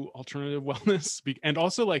to alternative wellness, and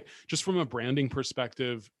also like just from a branding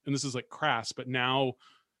perspective, and this is like crass, but now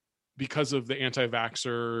because of the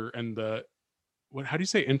anti-vaxxer and the how do you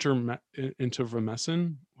say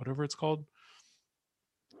intervermectin, whatever it's called?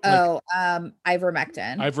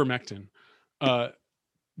 Ivermectin.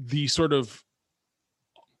 The sort of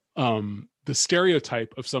the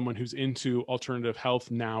stereotype of someone who's into alternative health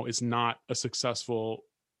now is not a successful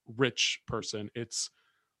rich person. It's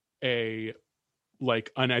a like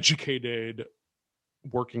uneducated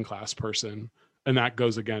working class person, and that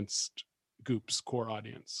goes against Goop's core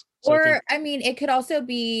audience. So I mean, it could also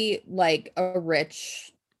be like a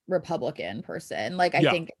rich Republican person. Like, I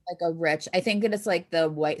think that it's like the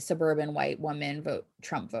white suburban white woman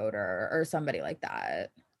Trump voter or somebody like that.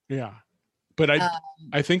 Yeah. But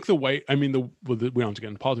I think the white, I mean, we don't have to get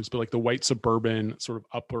into politics, but like the white suburban sort of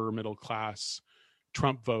upper middle class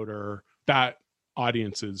Trump voter, that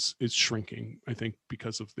audience is shrinking, I think,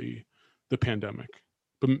 because of the pandemic.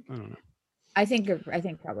 But I don't know. I think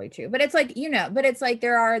probably too. But it's like, but it's like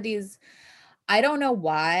there are these, I don't know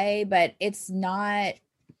why, but it's not,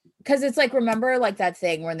 because it's like, remember like that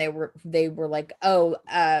thing when they were like, oh,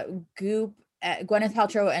 Goop, Gwyneth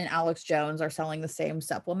Paltrow and Alex Jones are selling the same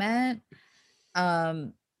supplement.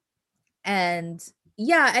 And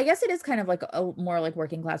yeah, I guess it is kind of like a more like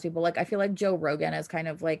working class people. Like, I feel like Joe Rogan is kind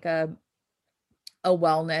of like a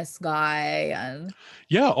wellness guy. And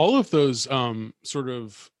yeah, all of those sort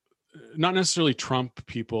of not necessarily Trump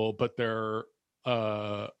people, but they're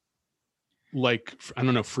like, I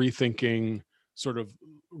don't know, free thinking sort of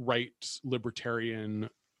right libertarian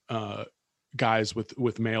guys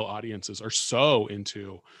with male audiences are so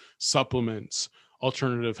into supplements,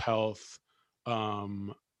 alternative health.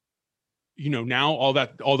 Now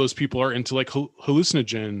all those people are into like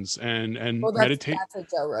hallucinogens and meditate. That's a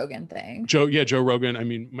Joe Rogan thing. Joe Rogan. I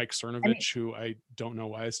mean, Mike Cernovich, who I don't know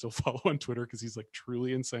why I still follow on Twitter because he's like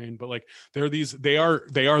truly insane. But like, they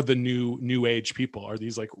are the new age people, are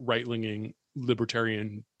these like right-leaning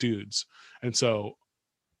libertarian dudes. And so,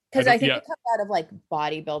 because I think it comes out of like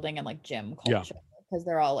bodybuilding and like gym culture, because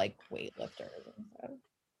they're all like weightlifters and stuff,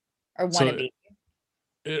 or wannabe.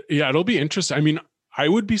 It'll be interesting. I mean, I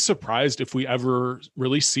would be surprised if we ever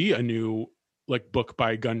really see a new like book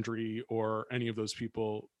by Gundry or any of those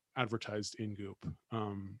people advertised in Goop.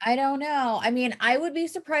 I don't know. I mean, I would be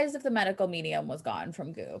surprised if the medical medium was gone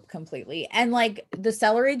from Goop completely. And like the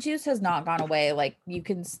celery juice has not gone away. Like, you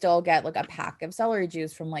can still get like a pack of celery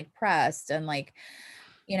juice from like Pressed, and like,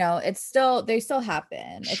 it's still, they still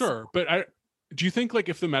happen. Sure. But do you think like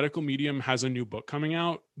if the medical medium has a new book coming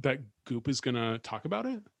out that Goop is going to talk about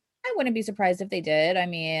it? I wouldn't be surprised if they did. I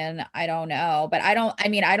mean, I don't know, but I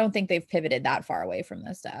don't think they've pivoted that far away from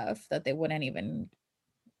this stuff that they wouldn't even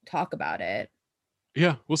talk about it.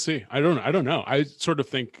 Yeah, we'll see. I don't know. I sort of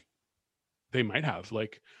think they might have.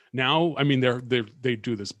 Like, now, I mean, they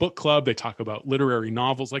do this book club. They talk about literary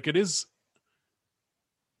novels. Like, it is.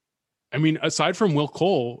 I mean, aside from Will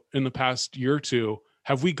Cole in the past year or two,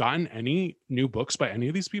 have we gotten any new books by any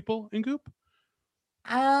of these people in Goop?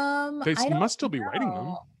 They must still be writing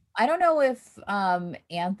them. I don't know if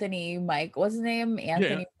Anthony what's his name?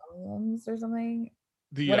 Anthony Williams or something.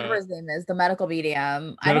 Whatever his name is, the medical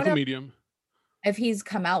medium. Medical medium. If he's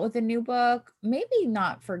come out with a new book, maybe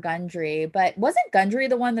not for Gundry, but wasn't Gundry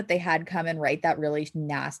the one that they had come and write that really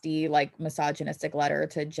nasty, like misogynistic letter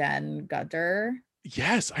to Jen Gunter?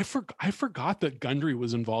 Yes, I forgot that Gundry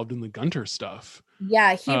was involved in the Gunter stuff.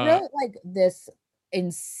 Yeah, he wrote like this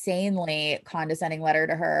insanely condescending letter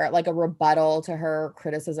to her, like a rebuttal to her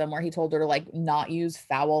criticism, where he told her to like not use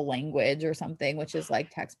foul language or something, which is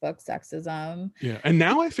like textbook sexism. Yeah, and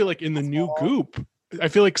now I feel like in the new Goop, I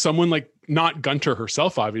feel like someone like, not Gunter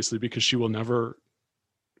herself, obviously, because she will never.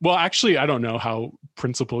 Well, actually, I don't know how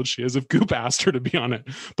principled she is if Goop asked her to be on it,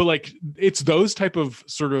 but like, it's those type of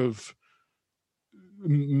sort of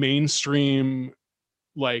mainstream,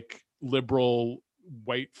 like liberal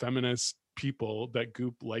white feminist people that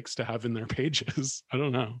Goop likes to have in their pages. I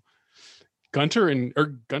don't know. Gunter and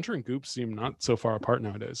Goop seem not so far apart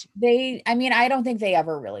nowadays. I mean, I don't think they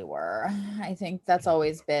ever really were. I think that's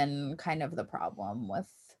always been kind of the problem with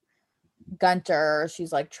Gunter.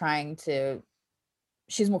 She's like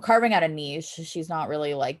she's more carving out a niche. She's not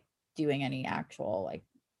really like doing any actual, like,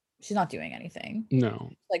 she's not doing anything.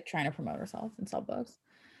 No. Like trying to promote herself and sell books,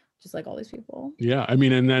 just like all these people. Yeah. I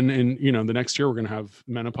mean, and then in, the next year, we're going to have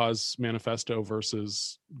Menopause Manifesto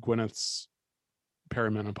versus Gwyneth's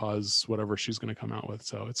perimenopause, whatever she's going to come out with.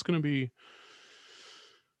 So it's going to be,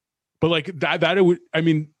 but like that it would, I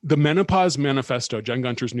mean, the Menopause Manifesto, Jen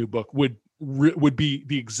Gunter's new book, would be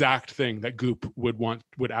the exact thing that Goop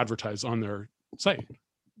would advertise on their site.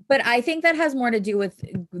 But I think that has more to do with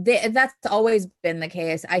that's always been the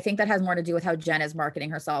case. I think that has more to do with how Jen is marketing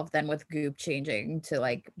herself than with Goop changing to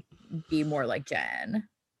like be more like Jen.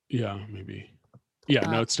 Yeah, maybe. Yeah,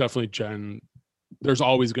 no, it's definitely Jen. There's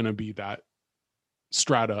always going to be that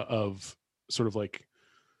strata of sort of like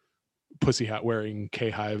pussy hat wearing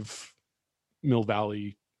K-Hive Mill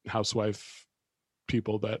Valley housewife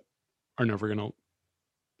people that are never going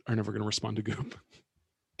to respond to Goop.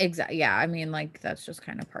 Exactly. Yeah. I mean, like, that's just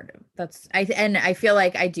kind of part of and I feel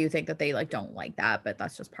like I do think that they like don't like that, but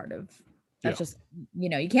that's just part of just, you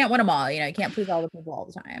can't win them all. You can't please all the people all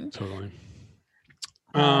the time. Totally.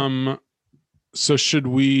 So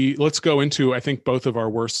let's go into, I think both of our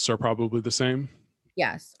worsts are probably the same.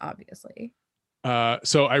 Yes, obviously.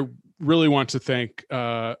 So I really want to thank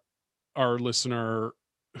our listener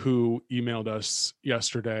who emailed us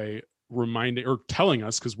yesterday telling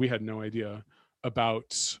us, because we had no idea,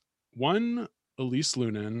 about one Elise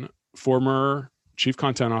Loehnen, former chief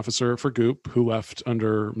content officer for Goop, who left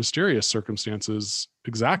under mysterious circumstances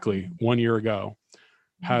exactly 1 year ago,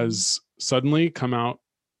 has suddenly come out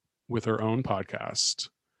with her own podcast,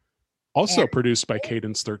 also produced by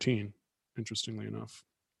Cadence 13, interestingly enough.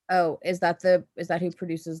 Oh, is that who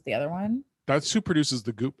produces the other one? That's who produces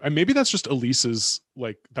the Goop. And maybe that's just Elise's,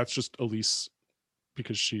 like, that's just Elise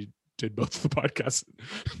because she did both the podcasts.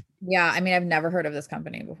 Yeah, I mean, I've never heard of this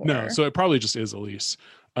company before. No, so it probably just is Elise.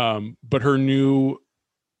 But her new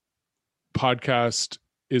podcast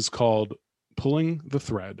is called Pulling the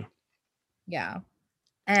Thread. Yeah.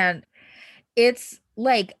 And it's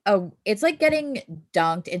like getting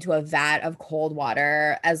dunked into a vat of cold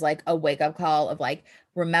water as like a wake-up call of like,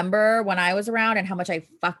 remember when I was around and how much I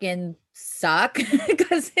fucking suck?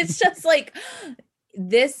 Because it's just like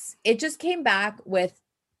this, it just came back with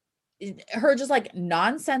her just like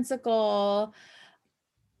nonsensical,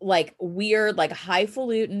 like weird, like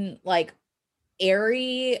highfalutin, like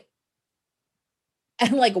airy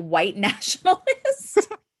and like white nationalist.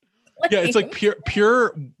 Yeah, it's like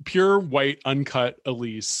pure white uncut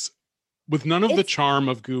Elise with none of the charm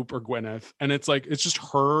of Goop or Gwyneth. And it's like, it's just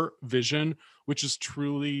her vision, which is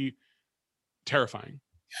truly terrifying.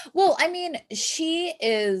 Well, I mean, she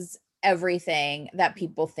is everything that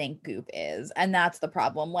people think Goop is, and that's the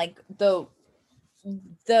problem. Like the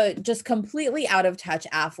just completely out of touch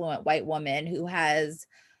affluent white woman who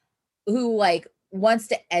like wants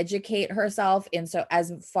to educate herself in so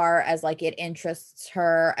as far as like it interests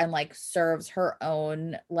her and like serves her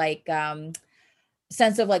own like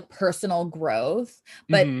sense of like personal growth,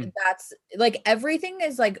 but that's like everything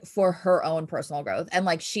is like for her own personal growth, and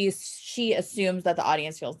like she assumes that the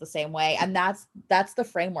audience feels the same way, and that's the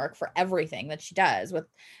framework for everything that she does with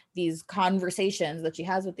these conversations that she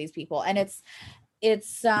has with these people. And it's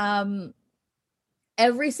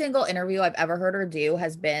every single interview I've ever heard her do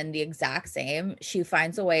has been the exact same. She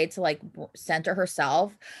finds a way to like center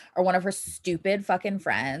herself or one of her stupid fucking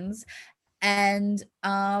friends, and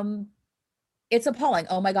it's appalling.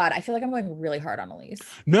 Oh my God. I feel like I'm going really hard on Elise.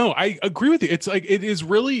 No, I agree with you. It's like,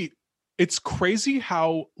 it's crazy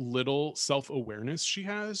how little self-awareness she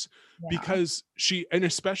has, because and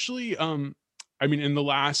especially, I mean, in the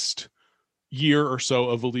last year or so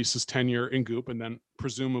of Elise's tenure in Goop, and then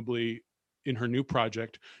presumably in her new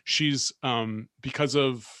project, she's, because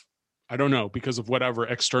of whatever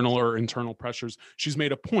external or internal pressures, she's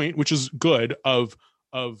made a point, which is good, of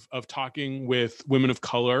talking with women of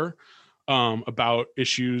color, about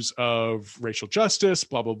issues of racial justice,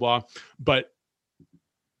 blah, blah, blah. But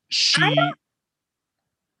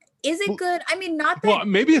is it good? I mean, not that. Well,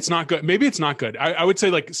 maybe it's not good. Maybe it's not good. I would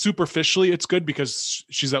say like superficially it's good because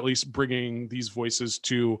she's at least bringing these voices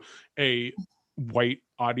to a white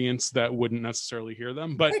audience that wouldn't necessarily hear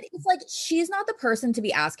them. But it's like, she's not the person to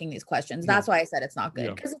be asking these questions. That's why I said it's not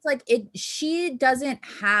good. Because it's like, she doesn't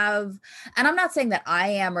have, and I'm not saying that I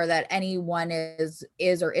am or that anyone is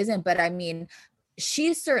or isn't, but I mean,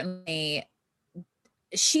 she certainly,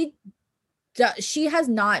 she has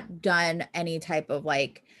not done any type of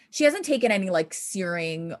like she hasn't taken any like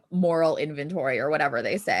searing moral inventory or whatever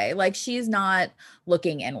they say. Like she's not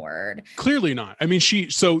looking inward. Clearly not. I mean,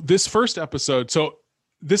 so this first episode, so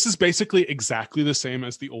this is basically exactly the same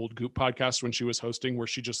as the old Goop podcast when she was hosting, where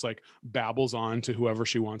she just like babbles on to whoever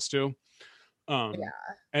she wants to.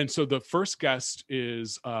 And so the first guest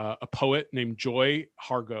is a poet named Joy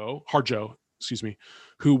Harjo,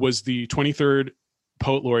 who was the 23rd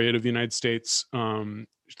Poet Laureate of the United States,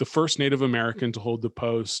 the first Native American to hold the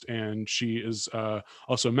post, and she is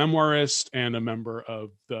also a memoirist and a member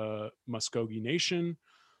of the Muskogee Nation.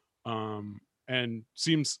 And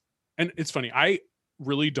it's funny, I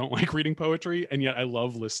really don't like reading poetry, and yet I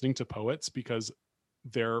love listening to poets because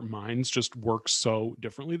their minds just work so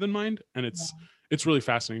differently than mine, and it's really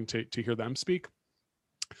fascinating to hear them speak.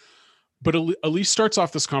 But Elise starts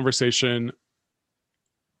off this conversation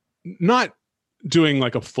not doing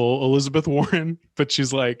like a full Elizabeth Warren, but she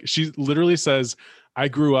literally says, I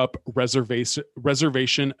grew up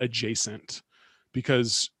reservation adjacent,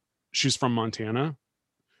 because she's from Montana.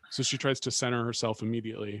 So she tries to center herself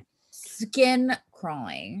immediately. Skin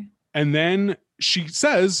crawling. And then she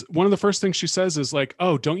says, one of the first things she says is like,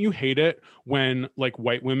 oh, don't you hate it when like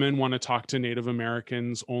white women want to talk to Native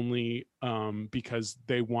Americans only because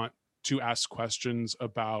they want to ask questions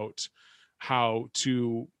about how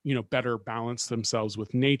to, better balance themselves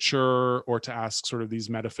with nature, or to ask sort of these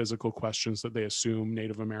metaphysical questions that they assume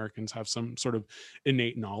Native Americans have some sort of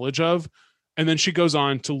innate knowledge of. And then she goes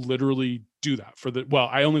on to literally do that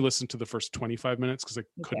I only listened to the first 25 minutes because I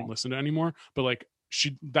couldn't listen to it anymore. But like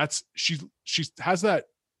she says that,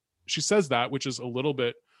 which is a little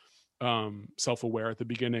bit self-aware at the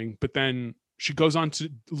beginning, but then she goes on to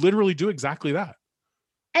literally do exactly that.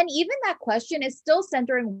 And even that question is still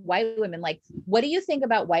centering white women. Like, what do you think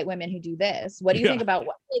about white women who do this? What do you think about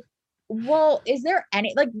is there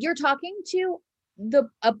any, like, you're talking to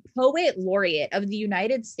a poet laureate of the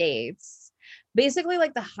United States, basically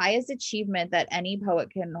like the highest achievement that any poet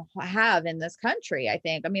can have in this country, I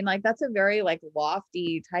think. I mean, like, that's a very like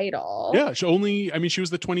lofty title. Yeah, she was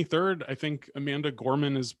the 23rd. I think Amanda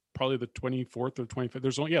Gorman is probably the 24th or 25th.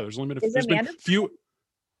 There's only been few.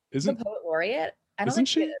 Isn't the poet laureate? I don't Isn't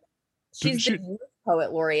think she's the youth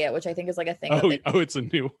poet laureate, which I think is like a thing. It's a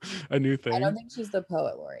new thing. I don't think she's the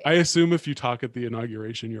poet laureate. I assume if you talk at the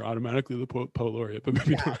inauguration, you're automatically the poet laureate, but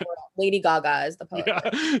maybe not. Lady Gaga is the poet.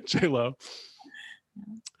 Yeah, J-Lo.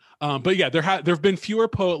 But yeah, there have been fewer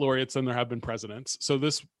poet laureates than there have been presidents. So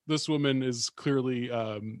this woman is clearly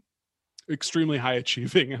extremely high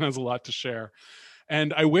achieving and has a lot to share.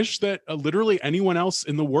 And I wish that literally anyone else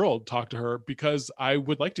in the world talked to her, because I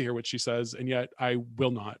would like to hear what she says, and yet I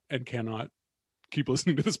will not and cannot keep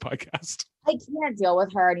listening to this podcast. I can't deal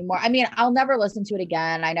with her anymore. I mean, I'll never listen to it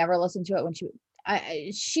again. I never listened to it when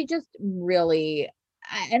she just really,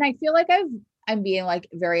 and I feel like I'm being like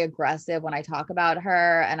very aggressive when I talk about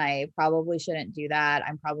her, and I probably shouldn't do that.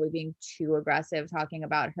 I'm probably being too aggressive talking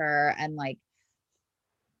about her, and like,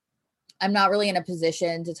 I'm not really in a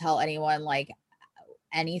position to tell anyone like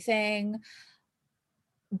anything,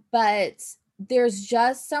 but there's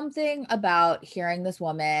just something about hearing this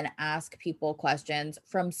woman ask people questions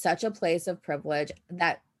from such a place of privilege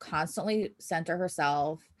that constantly center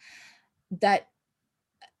herself. That,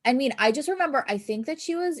 I mean, I just remember, I think that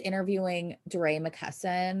she was interviewing DeRay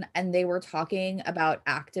McKesson, and they were talking about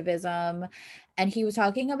activism, and he was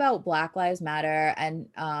talking about Black Lives Matter and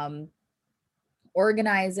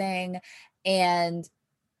organizing, and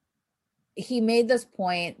he made this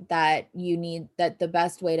point that the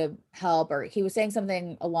best way to help, or he was saying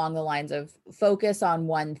something along the lines of focus on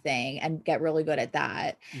one thing and get really good at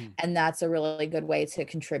that. And that's a really good way to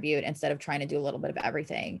contribute instead of trying to do a little bit of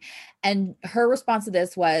everything. And her response to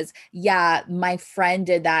this was, yeah, my friend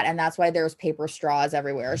did that, and that's why there's paper straws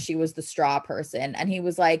everywhere. She was the straw person. And he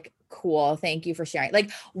was like, cool, thank you for sharing.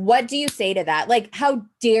 Like, what do you say to that? Like, how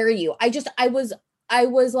dare you? I was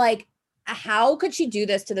like, how could she do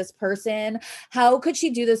this to this person? How could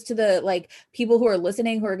she do this to the like people who are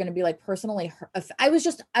listening, who are going to be like personally hurt? I was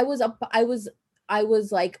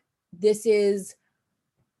like, this is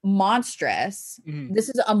monstrous. This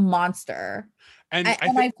is a monster. And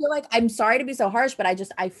I feel like, I'm sorry to be so harsh, but I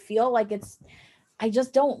feel like I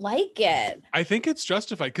just don't like it. I think it's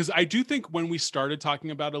justified, because I do think when we started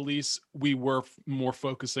talking about Elise, we were more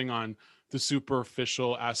focusing on the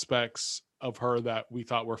superficial aspects of her that we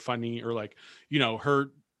thought were funny, or like, her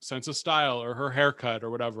sense of style or her haircut or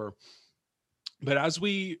whatever. But as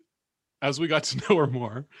we got to know her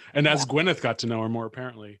more, and as Gwyneth got to know her more,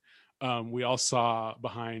 apparently, we all saw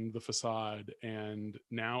behind the facade. And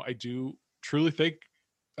now I do truly think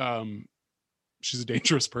she's a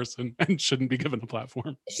dangerous person and shouldn't be given a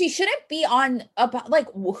platform. She shouldn't be on like,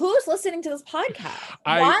 who's listening to this podcast?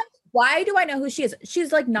 Why do I know who she is?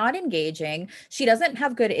 She's like not engaging. She doesn't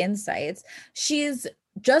have good insights. She's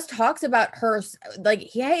just talks about her like,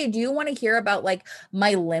 hey, do you want to hear about like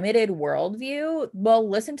my limited worldview? Well,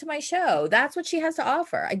 listen to my show. That's what she has to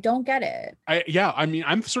offer. I don't get it. I mean,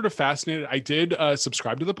 I'm sort of fascinated. I did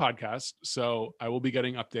subscribe to the podcast, so I will be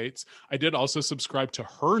getting updates. I did also subscribe to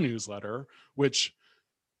her newsletter, which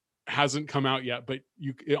hasn't come out yet, but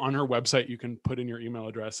you on her website you can put in your email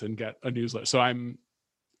address and get a newsletter. So I'm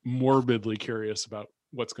morbidly curious about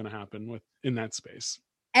what's going to happen in that space.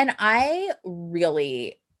 And I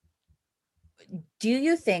really, do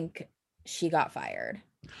you think she got fired?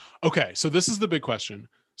 Okay, so this is the big question.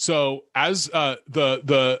 So as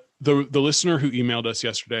the listener who emailed us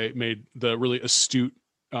yesterday made the really astute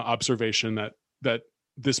observation that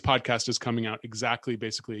this podcast is coming out exactly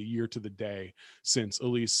basically a year to the day since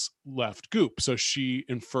Elise left Goop. So she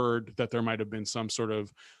inferred that there might have been some sort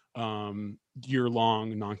of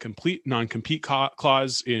year-long non-compete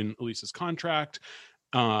clause in Elise's contract.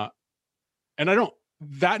 And that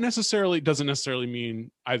doesn't necessarily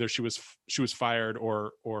mean either she was fired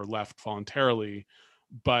or left voluntarily,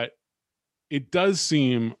 but it does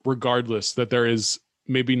seem regardless that there is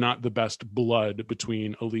maybe not the best blood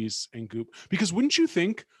between Elise and Goop, because wouldn't you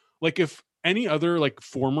think like if any other like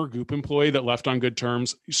former Goop employee that left on good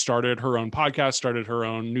terms started her own podcast, started her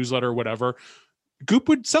own newsletter, whatever, Goop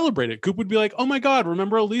would celebrate it. Goop would be like, oh my God,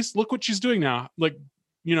 remember Elise? Look what she's doing now. Like,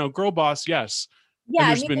 girl boss. Yes. Yeah.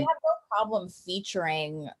 I mean, they have no problem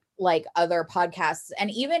featuring like other podcasts.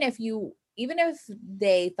 And even if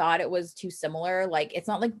they thought it was too similar, like, it's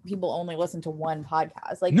not like people only listen to one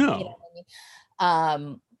podcast. Like, no. You know what I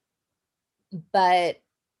mean? But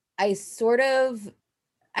I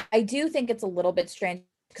do think it's a little bit strange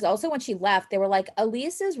because also when she left, they were like,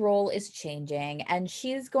 Elise's role is changing and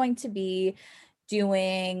she's going to be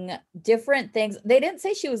doing different things. They didn't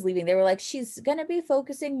say she was leaving. They were like, she's going to be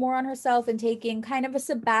focusing more on herself and taking kind of a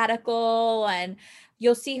sabbatical, and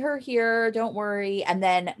you'll see her here, don't worry. And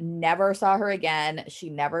then never saw her again. She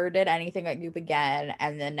never did anything at Goop again.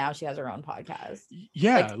 And then now she has her own podcast.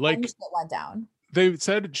 Yeah. Like it went down. They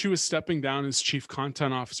said she was stepping down as chief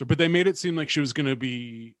content officer, but they made it seem like she was going to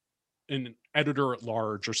be an editor at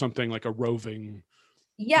large or something, like a roving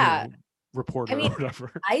reporter or whatever.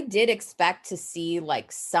 I did expect to see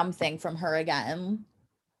like something from her again.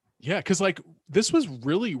 Yeah, because like this was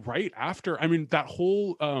really right after, I mean, that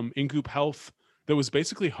whole In Goop Health that was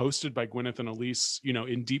basically hosted by Gwyneth and Elise,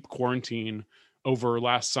 in deep quarantine over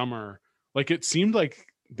last summer. Like it seemed like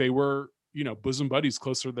they were, bosom buddies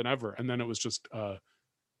closer than ever. And then it was just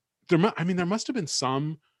there must have been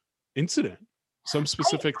some incident, some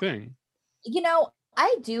specific thing.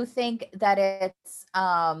 I do think that it's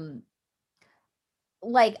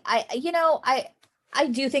like I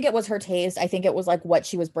do think it was her taste. I think it was like what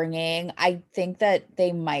she was bringing. I think that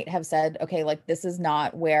they might have said, okay, like this is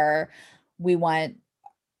not where we want,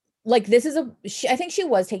 like this is I think she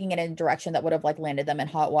was taking it in a direction that would have like landed them in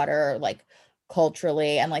hot water, like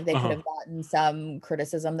culturally, and like they could have gotten some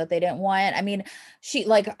criticism that they didn't want. I mean,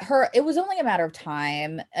 it was only a matter of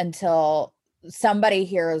time until somebody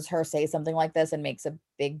hears her say something like this and makes a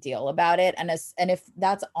big deal about it. And if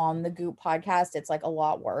that's on the Goop podcast, it's like a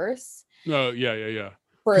lot worse. Oh, yeah.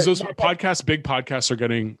 Because those big podcasts are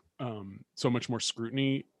getting so much more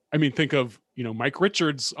scrutiny. I mean, think of, Mike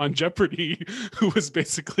Richards on Jeopardy, who was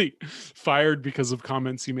basically fired because of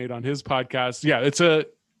comments he made on his podcast. Yeah, it's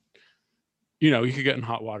you could get in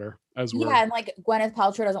hot water as well. Yeah, and like Gwyneth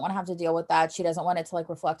Paltrow doesn't want to have to deal with that. She doesn't want it to like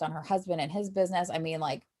reflect on her husband and his business. I mean,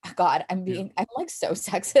 like, God, I'm like so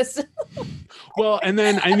sexist. Well, and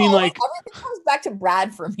then I mean, like everything comes back to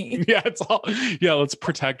Brad for me. Yeah, let's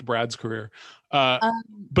protect Brad's career.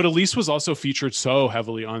 But Elise was also featured so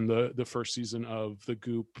heavily on the first season of the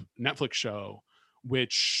Goop Netflix show,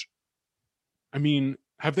 which, I mean,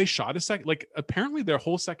 have they shot a second? Like, apparently their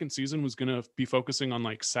whole second season was going to be focusing on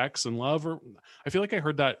like sex and love, or I feel like I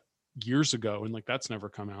heard that years ago and like that's never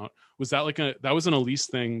come out. Was that that was an Elise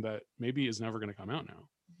thing that maybe is never going to come out now?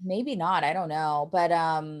 Maybe not. I don't know. But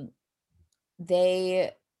I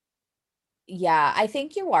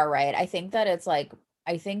think you are right. I think that it's like,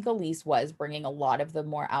 I think Elise was bringing a lot of the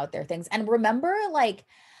more out there things. And remember, like,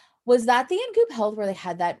 was that the In Goop Health where they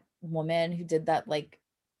had that woman who did that, like,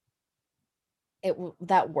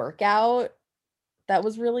 that workout that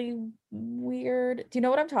was really weird? Do you know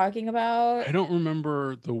what I'm talking about? I don't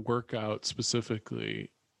remember the workout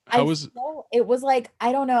specifically. It was like,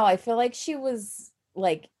 I don't know. I feel like she was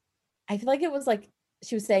like, I feel like it was like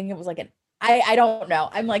she was saying it was like an I don't know.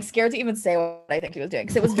 I'm like scared to even say what I think he was doing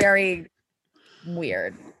because it was very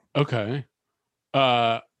weird. Okay.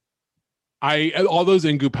 All those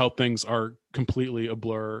in-goop help things are completely a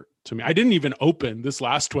blur to me. I didn't even open this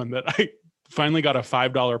last one that I finally got a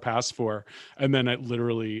 $5 pass for, and then I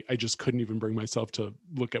just couldn't even bring myself to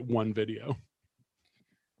look at one video.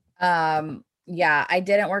 Yeah, I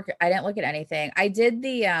didn't look at anything. I did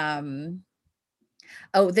the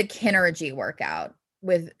the Kinergy workout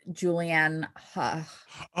with Julianne Hough.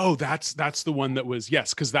 Oh, that's the one that was,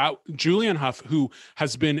 yes, because that Julianne Hough, who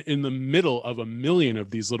has been in the middle of a million of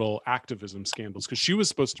these little activism scandals, because she was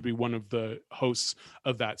supposed to be one of the hosts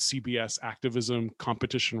of that CBS activism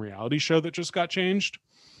competition reality show that just got changed.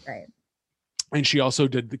 Right. And she also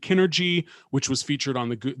did the Kinergy, which was featured on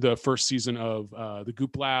the first season of the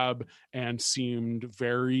Goop Lab, and seemed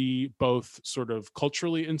very both sort of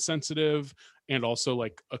culturally insensitive and also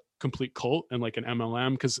like a complete cult and like an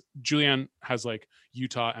MLM, because Julianne has like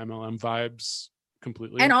Utah MLM vibes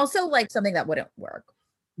completely. And also like something that wouldn't work.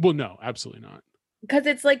 Well, no, absolutely not. Because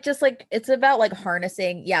it's like just like it's about like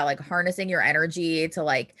harnessing your energy to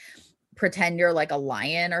like pretend you're like a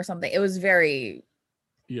lion or something. It was very,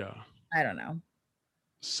 I don't know.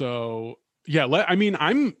 So yeah,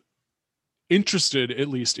 I'm interested at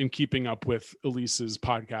least in keeping up with Elise's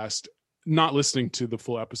podcast, not listening to the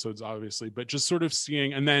full episodes, obviously, but just sort of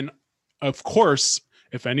seeing. And then of course,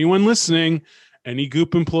 if anyone listening, any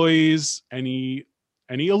Goop employees, any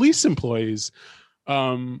Elise employees,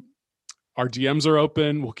 our DMs are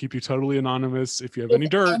open. We'll keep you totally anonymous. If you have any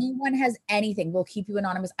dirt. If anyone has anything, we'll keep you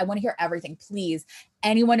anonymous. I want to hear everything. Please.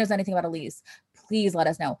 Anyone knows anything about Elise, please let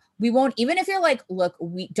us know. We won't, even if you're like, look,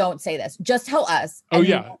 we don't say this, just tell us. Oh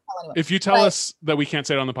yeah. If you tell us that we can't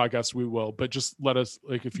say it on the podcast, we will, but just let us,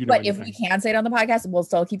 like, if you know anything. If we can say it on the podcast, we'll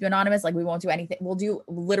still keep you anonymous. Like we won't do anything. We'll do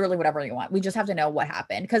literally whatever you want. We just have to know what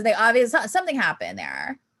happened, because they obviously, something happened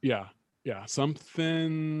there. Yeah.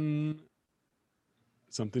 Something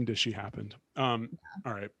dishy happened. All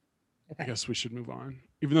right. Okay. I guess we should move on,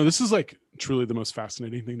 even though this is like truly the most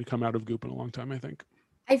fascinating thing to come out of Goop in a long time, I think.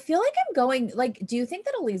 I feel like I'm going, like, do you think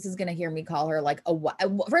that Elise is going to hear me call her like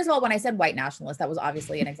first of all, when I said white nationalist, that was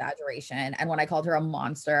obviously an exaggeration. And when I called her a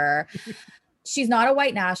monster, she's not a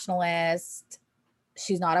white nationalist.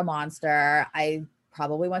 She's not a monster. I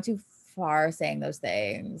probably went too far saying those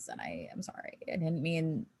things. And I am sorry. I didn't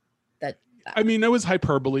mean that. I mean, that was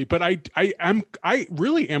hyperbole, but I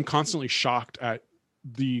really am constantly shocked at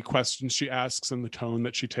the questions she asks and the tone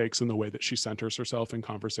that she takes and the way that she centers herself in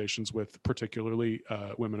conversations with particularly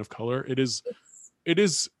women of color. It is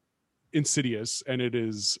insidious, and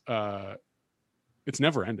it's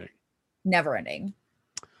never ending.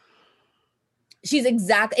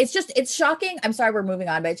 It's shocking. I'm sorry we're moving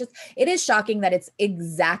on, but it is shocking that it's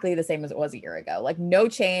exactly the same as it was a year ago. Like no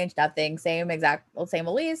change, nothing, same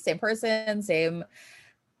Elise, same person, same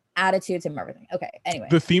attitude, same everything. Okay. Anyway,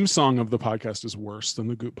 the theme song of the podcast is worse than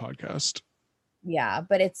the Goop podcast. Yeah,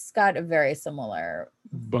 but it's got a very similar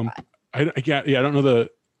bump. I don't know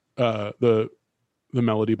the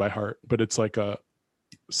melody by heart, but it's like a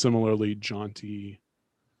similarly jaunty.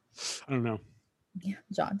 I don't know. Yeah,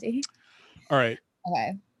 jaunty. All right.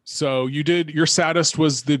 Okay. So you did, your saddest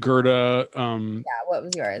was the Gerda what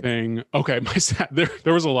was yours? thing? Okay,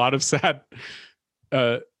 there was a lot of sad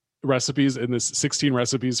recipes in this 16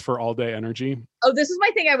 recipes for all day energy. Oh, this is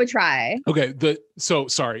my thing I would try. Okay,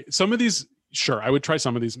 sorry. Some of these, sure, I would try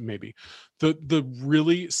some of these maybe. The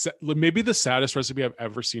really maybe the saddest recipe I've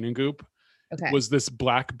ever seen in Goop was this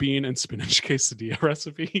black bean and spinach quesadilla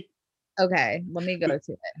recipe. Okay, let me go to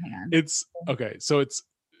it. Hang on. It's okay, so it's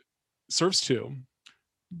serves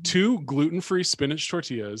two gluten-free spinach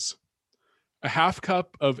tortillas, a half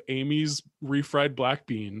cup of Amy's refried black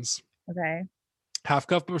beans. Okay. Half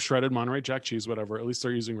cup of shredded Monterey Jack cheese, whatever. At least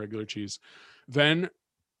they're using regular cheese. Then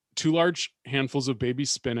 2 large handfuls of baby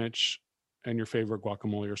spinach and your favorite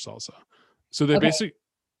guacamole or salsa. So they basically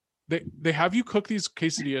they have you cook these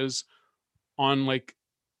quesadillas on like,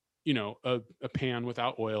 you know, a pan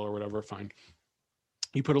without oil or whatever. Fine.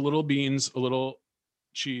 You put a little beans, a little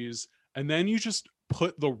cheese, and then you just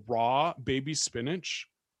put the raw baby spinach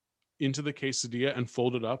into the quesadilla and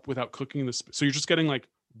fold it up without cooking this. So you're just getting like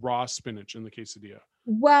raw spinach in the quesadilla.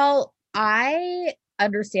 Well, I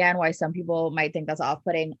understand why some people might think that's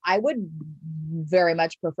off-putting. I would very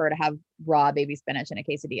much prefer to have raw baby spinach in a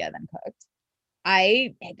quesadilla than cooked.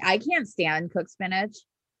 I can't stand cooked spinach,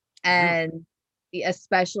 and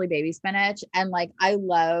especially baby spinach. And like I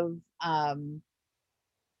love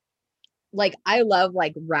like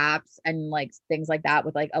wraps and like things like that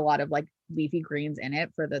with like a lot of like leafy greens in it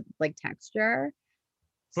for the like texture.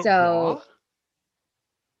 But so raw?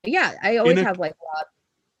 Yeah, I always have like raw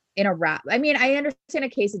in a wrap. I mean, I understand a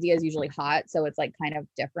quesadilla is usually hot, so it's like kind of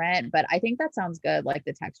different, but I think that sounds good, like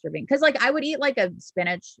the texture being, because like I would eat like a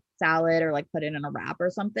spinach salad or like put it in a wrap or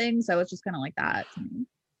something. So it's just kind of like that to me.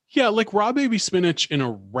 Yeah, like raw baby spinach in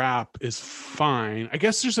a wrap is fine. I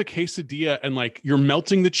guess there's a quesadilla and like you're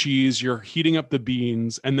melting the cheese, you're heating up the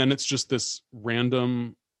beans, and then it's just this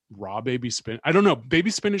random raw baby spinach. I don't know.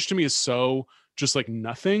 Baby spinach to me is so just like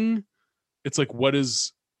nothing. It's like, what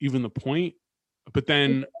is even the point? But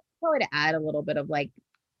then probably to add a little bit of like,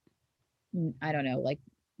 I don't know, like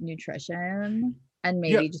nutrition, and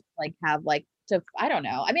maybe just like have like to, I don't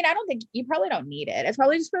know. I mean, I don't think you probably don't need it. It's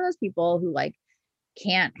probably just for those people who like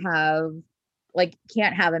can't have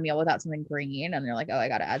a meal without something green, and they're like, oh, I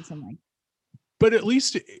gotta add some like. But at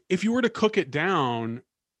least if you were to cook it down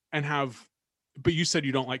and have, but you said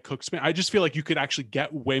you don't like cooked spinach. I just feel like you could actually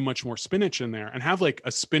get way much more spinach in there and have like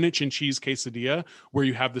a spinach and cheese quesadilla where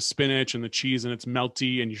you have the spinach and the cheese and it's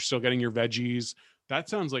melty and you're still getting your veggies. That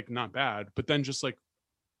sounds like not bad. But then just like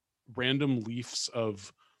random leaves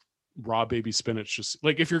of raw baby spinach, just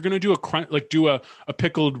like if you're going to do do a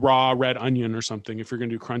pickled raw red onion or something, if you're going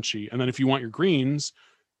to do crunchy, and then if you want your greens,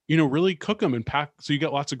 really cook them and pack so you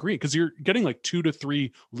get lots of green, because you're getting like 2 to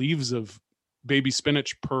 3 leaves of baby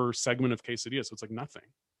spinach per segment of quesadilla, so it's like nothing.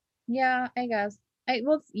 Yeah, I guess.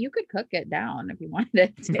 Well, you could cook it down if you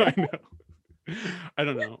wanted it to. I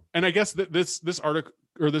don't know. And I guess that this article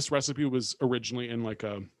or this recipe was originally in like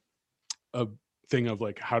a thing of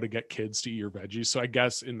like how to get kids to eat your veggies. So I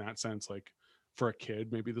guess in that sense, like for a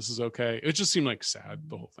kid, maybe this is okay. It just seemed like sad,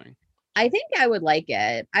 the whole thing. I think I would like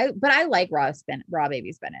it. But I like raw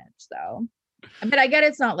baby spinach though. But I get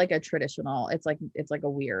it's not like a traditional, it's like a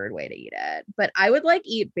weird way to eat it. But I would like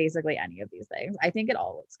eat basically any of these things. I think it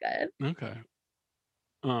all looks good. Okay.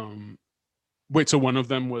 Wait, so one of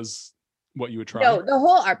them was what you would try? No, the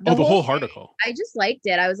whole article. I just liked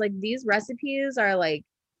it. I was like, these recipes are like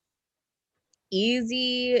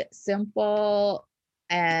easy, simple,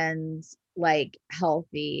 and like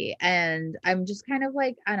healthy. And I'm just kind of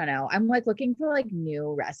like, I don't know. I'm like looking for like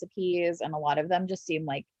new recipes, and a lot of them just seem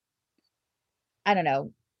like, I don't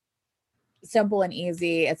know, simple and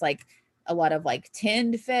easy. It's like a lot of like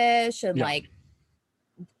tinned fish and like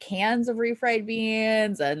cans of refried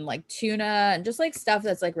beans and like tuna and just like stuff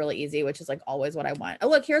that's like really easy, which is like always what I want. Oh,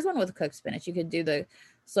 look, here's one with cooked spinach. You could do the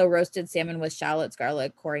slow roasted salmon with shallots,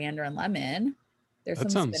 garlic, coriander, and lemon.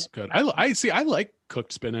 That sounds good. I see. I like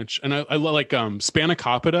cooked spinach, and I like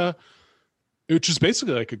spanakopita, which is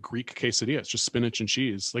basically like a Greek quesadilla. It's just spinach and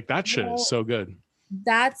cheese. Like that shit is so good.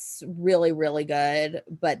 That's really, really good.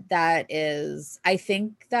 But I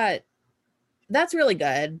think that's really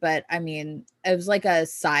good. But I mean, it was like a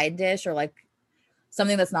side dish or like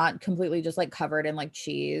something that's not completely just like covered in like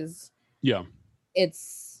cheese. Yeah.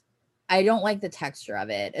 I don't like the texture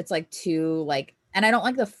of it. It's like too like, and I don't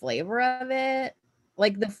like the flavor of it.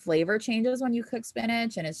 Like the flavor changes when you cook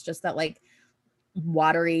spinach, and it's just that like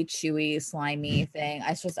watery, chewy, slimy thing.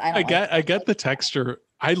 I get the texture.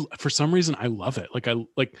 For some reason I love it. Like I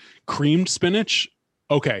like creamed spinach.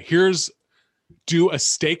 Okay, do a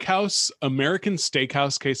American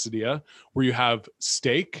steakhouse quesadilla where you have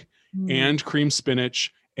steak and creamed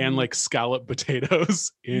spinach and like scallop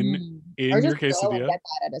potatoes in your quesadilla. Get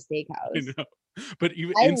that at a steakhouse. I know. But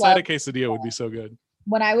even inside a quesadilla would be so good.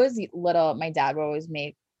 When I was little, my dad would always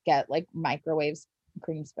get like microwaves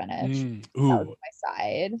cream spinach. Ooh. That was my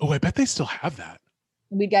side. Oh, I bet they still have that.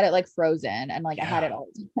 We'd get it like frozen, and like I had it all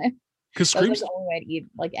the time. Because that was like the only way to eat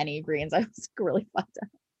like any greens. I was really fucked up.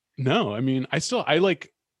 No, I mean, like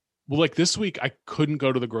this week I couldn't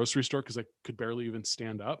go to the grocery store because I could barely even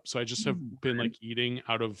stand up. So I just have been like eating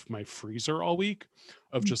out of my freezer all week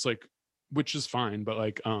of just like, which is fine, but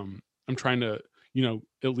like I'm trying to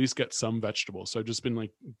at least get some vegetables. So I've just been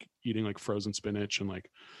like eating like frozen spinach and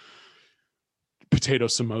like potato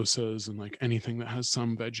samosas and like anything that has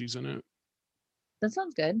some veggies in it. That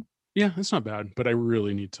sounds good. Yeah, it's not bad, but I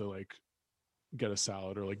really need to like get a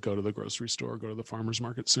salad or like go to the grocery store, go to the farmer's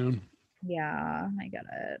market soon. Yeah, I get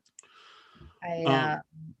it. I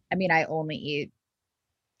mean, I only eat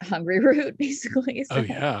Hungry Root basically. So. Oh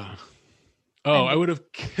yeah. Oh, I would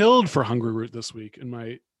have killed for Hungry Root this week in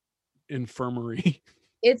my infirmary.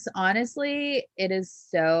 It's so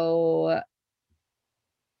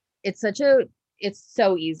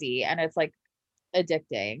easy, and it's like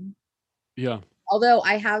addicting. Yeah. Although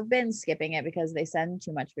I have been skipping it because they send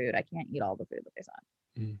too much food. I can't eat all the food that they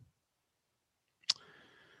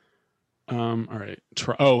send. All right.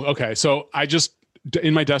 Okay. So I just,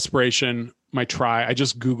 in my desperation, I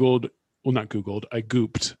just Googled, well, not Googled, I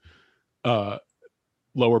gooped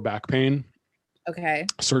lower back pain Okay.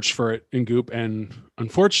 Searched for it in Goop, and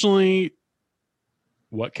unfortunately,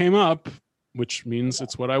 what came up, which means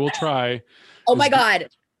it's what I will try. Oh my God.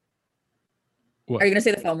 What? Are you going to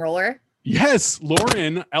say the foam roller? Yes,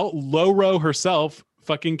 Lauren Loro herself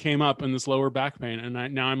fucking came up in this lower back pain,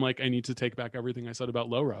 and now I'm like, I need to take back everything I said about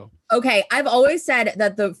Loro. Okay, I've always said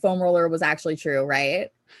that the foam roller was actually true, right?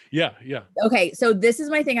 Yeah. Okay, so this is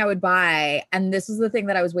my thing I would buy, and this is the thing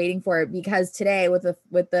that I was waiting for, because today with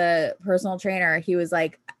the personal trainer, he was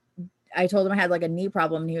like, I told him I had like a knee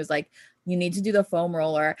problem, and he was like, you need to do the foam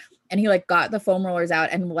roller, and he like got the foam rollers out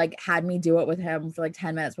and like had me do it with him for like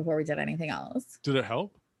 10 minutes before we did anything else. Did it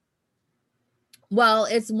help? Well,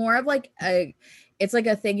 it's more of like it's like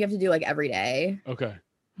a thing you have to do like every day. Okay.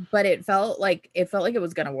 But it felt like it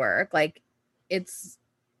was gonna work. Like so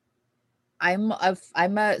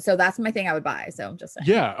that's my thing I would buy. So I'm just saying.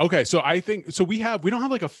 Yeah. Okay. So I think we don't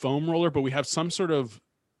have like a foam roller, but we have some sort of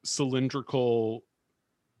cylindrical.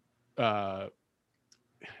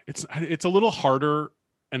 It's a little harder,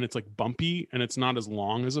 and it's like bumpy, and it's not as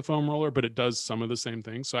long as a foam roller, but it does some of the same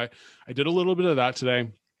things. So I did a little bit of that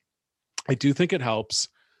today. I do think it helps.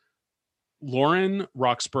 Lauren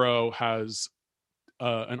Roxborough has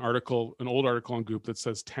an old article on Goop that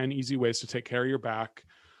says 10 easy ways to take care of your back.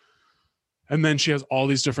 And then she has all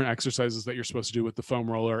these different exercises that you're supposed to do with the foam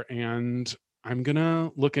roller. And I'm going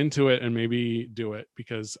to look into it and maybe do it,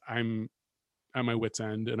 because I'm at my wit's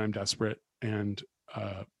end and I'm desperate. And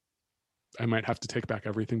I might have to take back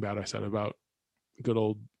everything bad I said about good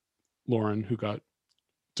old Lauren, who got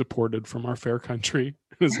deported from our fair country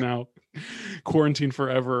and is now quarantined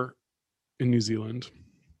forever in New Zealand.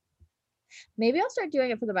 Maybe I'll start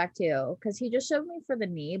doing it for the back too, because he just showed me for the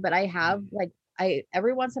knee, but I have like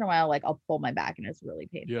every once in a while, like I'll pull my back and it's really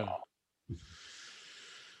painful. Yeah.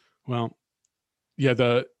 Well, yeah,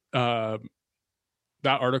 that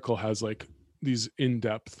article has like these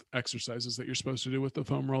in-depth exercises that you're supposed to do with the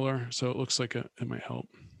foam roller, so it looks like it might help.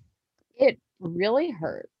 It really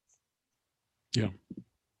hurts. Yeah.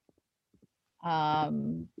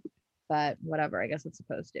 But whatever, I guess it's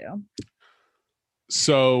supposed to.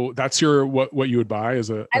 So that's your what you would buy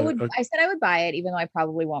as a I said I would buy it, even though I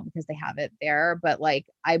probably won't, because they have it there, but like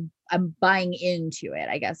I'm buying into it,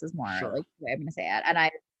 I guess, is more sure. like the way I'm gonna say it. And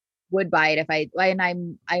I would buy it and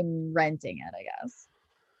I'm renting it, I guess,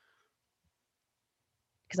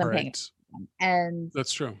 because I'm paying it. And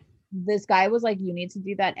that's true. This guy was like, you need to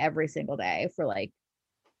do that every single day for like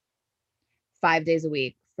 5 days a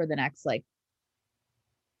week for the next like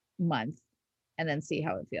month, and then see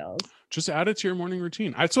how it feels. Just add it to your morning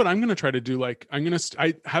routine. That's what I'm going to try to do. Like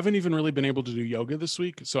I haven't even really been able to do yoga this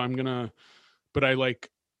week. So I want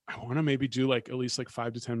to maybe do like at least like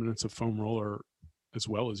 5 to 10 minutes of foam roller as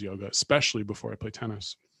well as yoga, especially before I play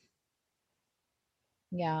tennis.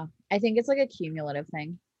 Yeah. I think it's like a cumulative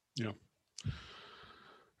thing. Yeah.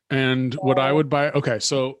 And what I would buy. Okay.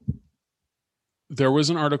 So there was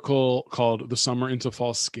an article called The Summer into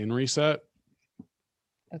Fall Skin Reset.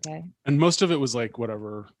 Okay. And most of it was like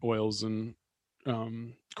whatever oils and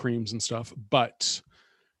creams and stuff, but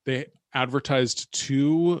they advertised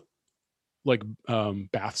 2 like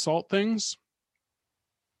bath salt things.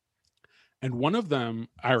 And one of them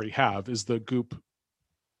I already have is the Goop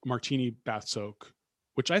Martini Bath Soak,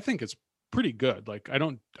 which I think is pretty good. Like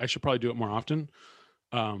I should probably do it more often.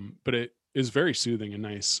 But it is very soothing and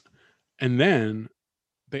nice. And then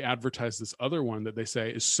they advertise this other one that they say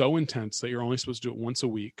is so intense that you're only supposed to do it once a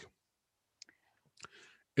week.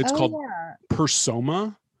 It's called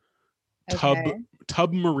Persoma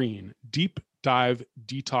Tub Marine Deep Dive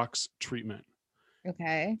Detox Treatment.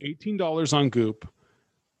 Okay. $18 on Goop.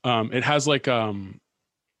 It has like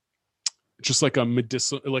just like a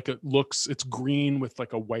medicinal, like it's green with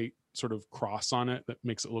like a white sort of cross on it that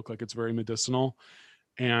makes it look like it's very medicinal.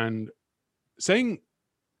 And saying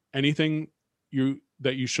anything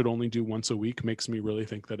that you should only do once a week makes me really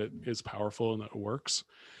think that it is powerful and that it works.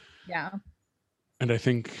 Yeah. And I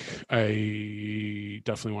think I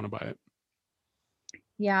definitely want to buy it.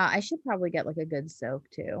 Yeah, I should probably get like a good soak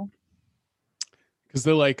too. Because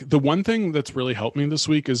the one thing that's really helped me this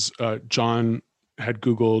week is John had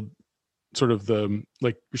Googled sort of you're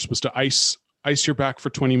supposed to ice your back for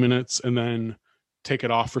 20 minutes and then take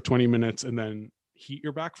it off for 20 minutes and then heat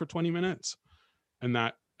your back for 20 minutes. And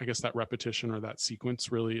that, I guess that repetition or that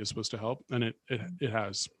sequence really is supposed to help. And it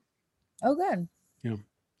has. Oh, good. Yeah.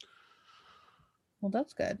 Well,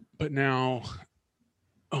 that's good. But now,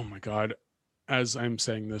 oh my God, as I'm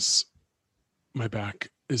saying this, my back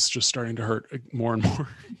is just starting to hurt more and more.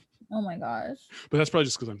 Oh my gosh. But that's probably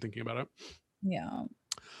just because I'm thinking about it. Yeah.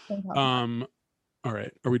 All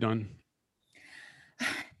right. Are we done?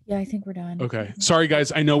 Yeah, I think we're done. Okay. Sorry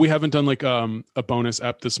guys. I know we haven't done like a bonus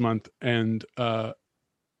ep this month, and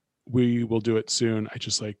we will do it soon. I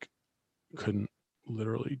just like couldn't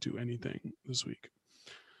literally do anything this week.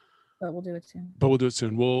 But we'll do it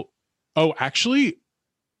soon. Actually,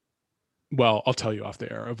 well, I'll tell you off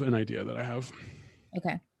the air of an idea that I have.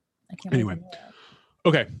 Okay. I can't anyway.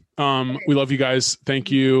 Okay. We love you guys.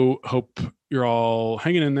 Thank you. Hope you're all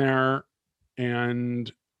hanging in there.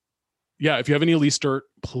 And yeah, if you have any Elise dirt,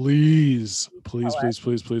 please let us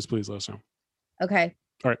know. Okay.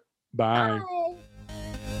 All right. Bye.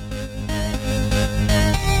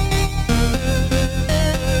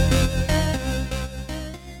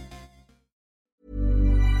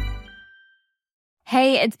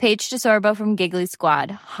 Hey, it's Paige DeSorbo from Giggly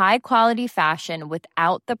Squad. High quality fashion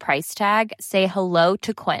without the price tag. Say hello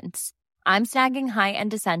to Quince. I'm snagging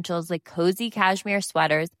high-end essentials like cozy cashmere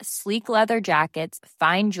sweaters, sleek leather jackets,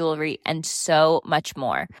 fine jewelry, and so much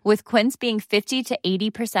more. With Quince being 50 to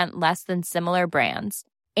 80% less than similar brands.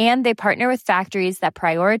 And they partner with factories that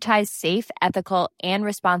prioritize safe, ethical, and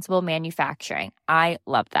responsible manufacturing. I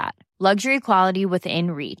love that. Luxury quality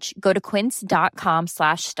within reach. Go to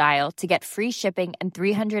quince.com/style to get free shipping and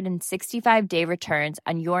 365-day returns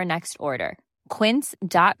on your next order.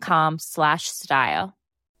 Quince.com/style.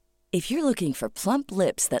 If you're looking for plump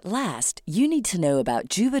lips that last, you need to know about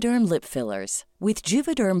Juvederm lip fillers. With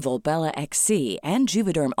Juvederm Volbella XC and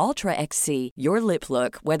Juvederm Ultra XC, your lip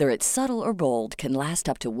look, whether it's subtle or bold, can last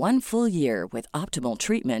up to 1 full year with optimal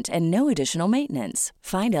treatment and no additional maintenance.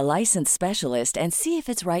 Find a licensed specialist and see if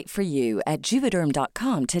it's right for you at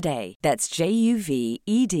Juvederm.com today. That's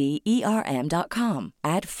JUVEDERM.com.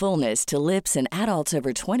 Add fullness to lips in adults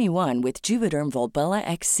over 21 with Juvederm Volbella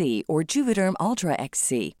XC or Juvederm Ultra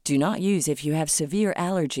XC. Do not use if you have severe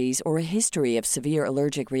allergies or a history of severe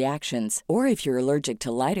allergic reactions, or if you're allergic to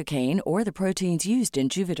lidocaine or the proteins used in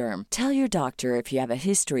Juvederm. Tell your doctor if you have a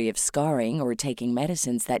history of scarring or taking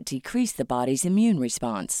medicines that decrease the body's immune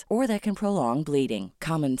response or that can prolong bleeding.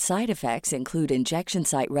 Common side effects include injection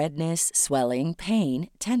site redness, swelling, pain,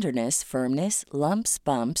 tenderness, firmness, lumps,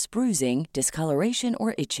 bumps, bruising, discoloration,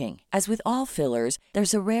 or itching. As with all fillers,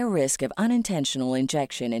 there's a rare risk of unintentional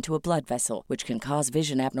injection into a blood vessel, which can cause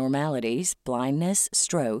vision abnormalities, blindness,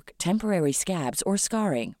 stroke, temporary scabs, or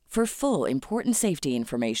scarring. For full, important safety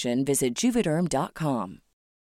information, visit Juvederm.com.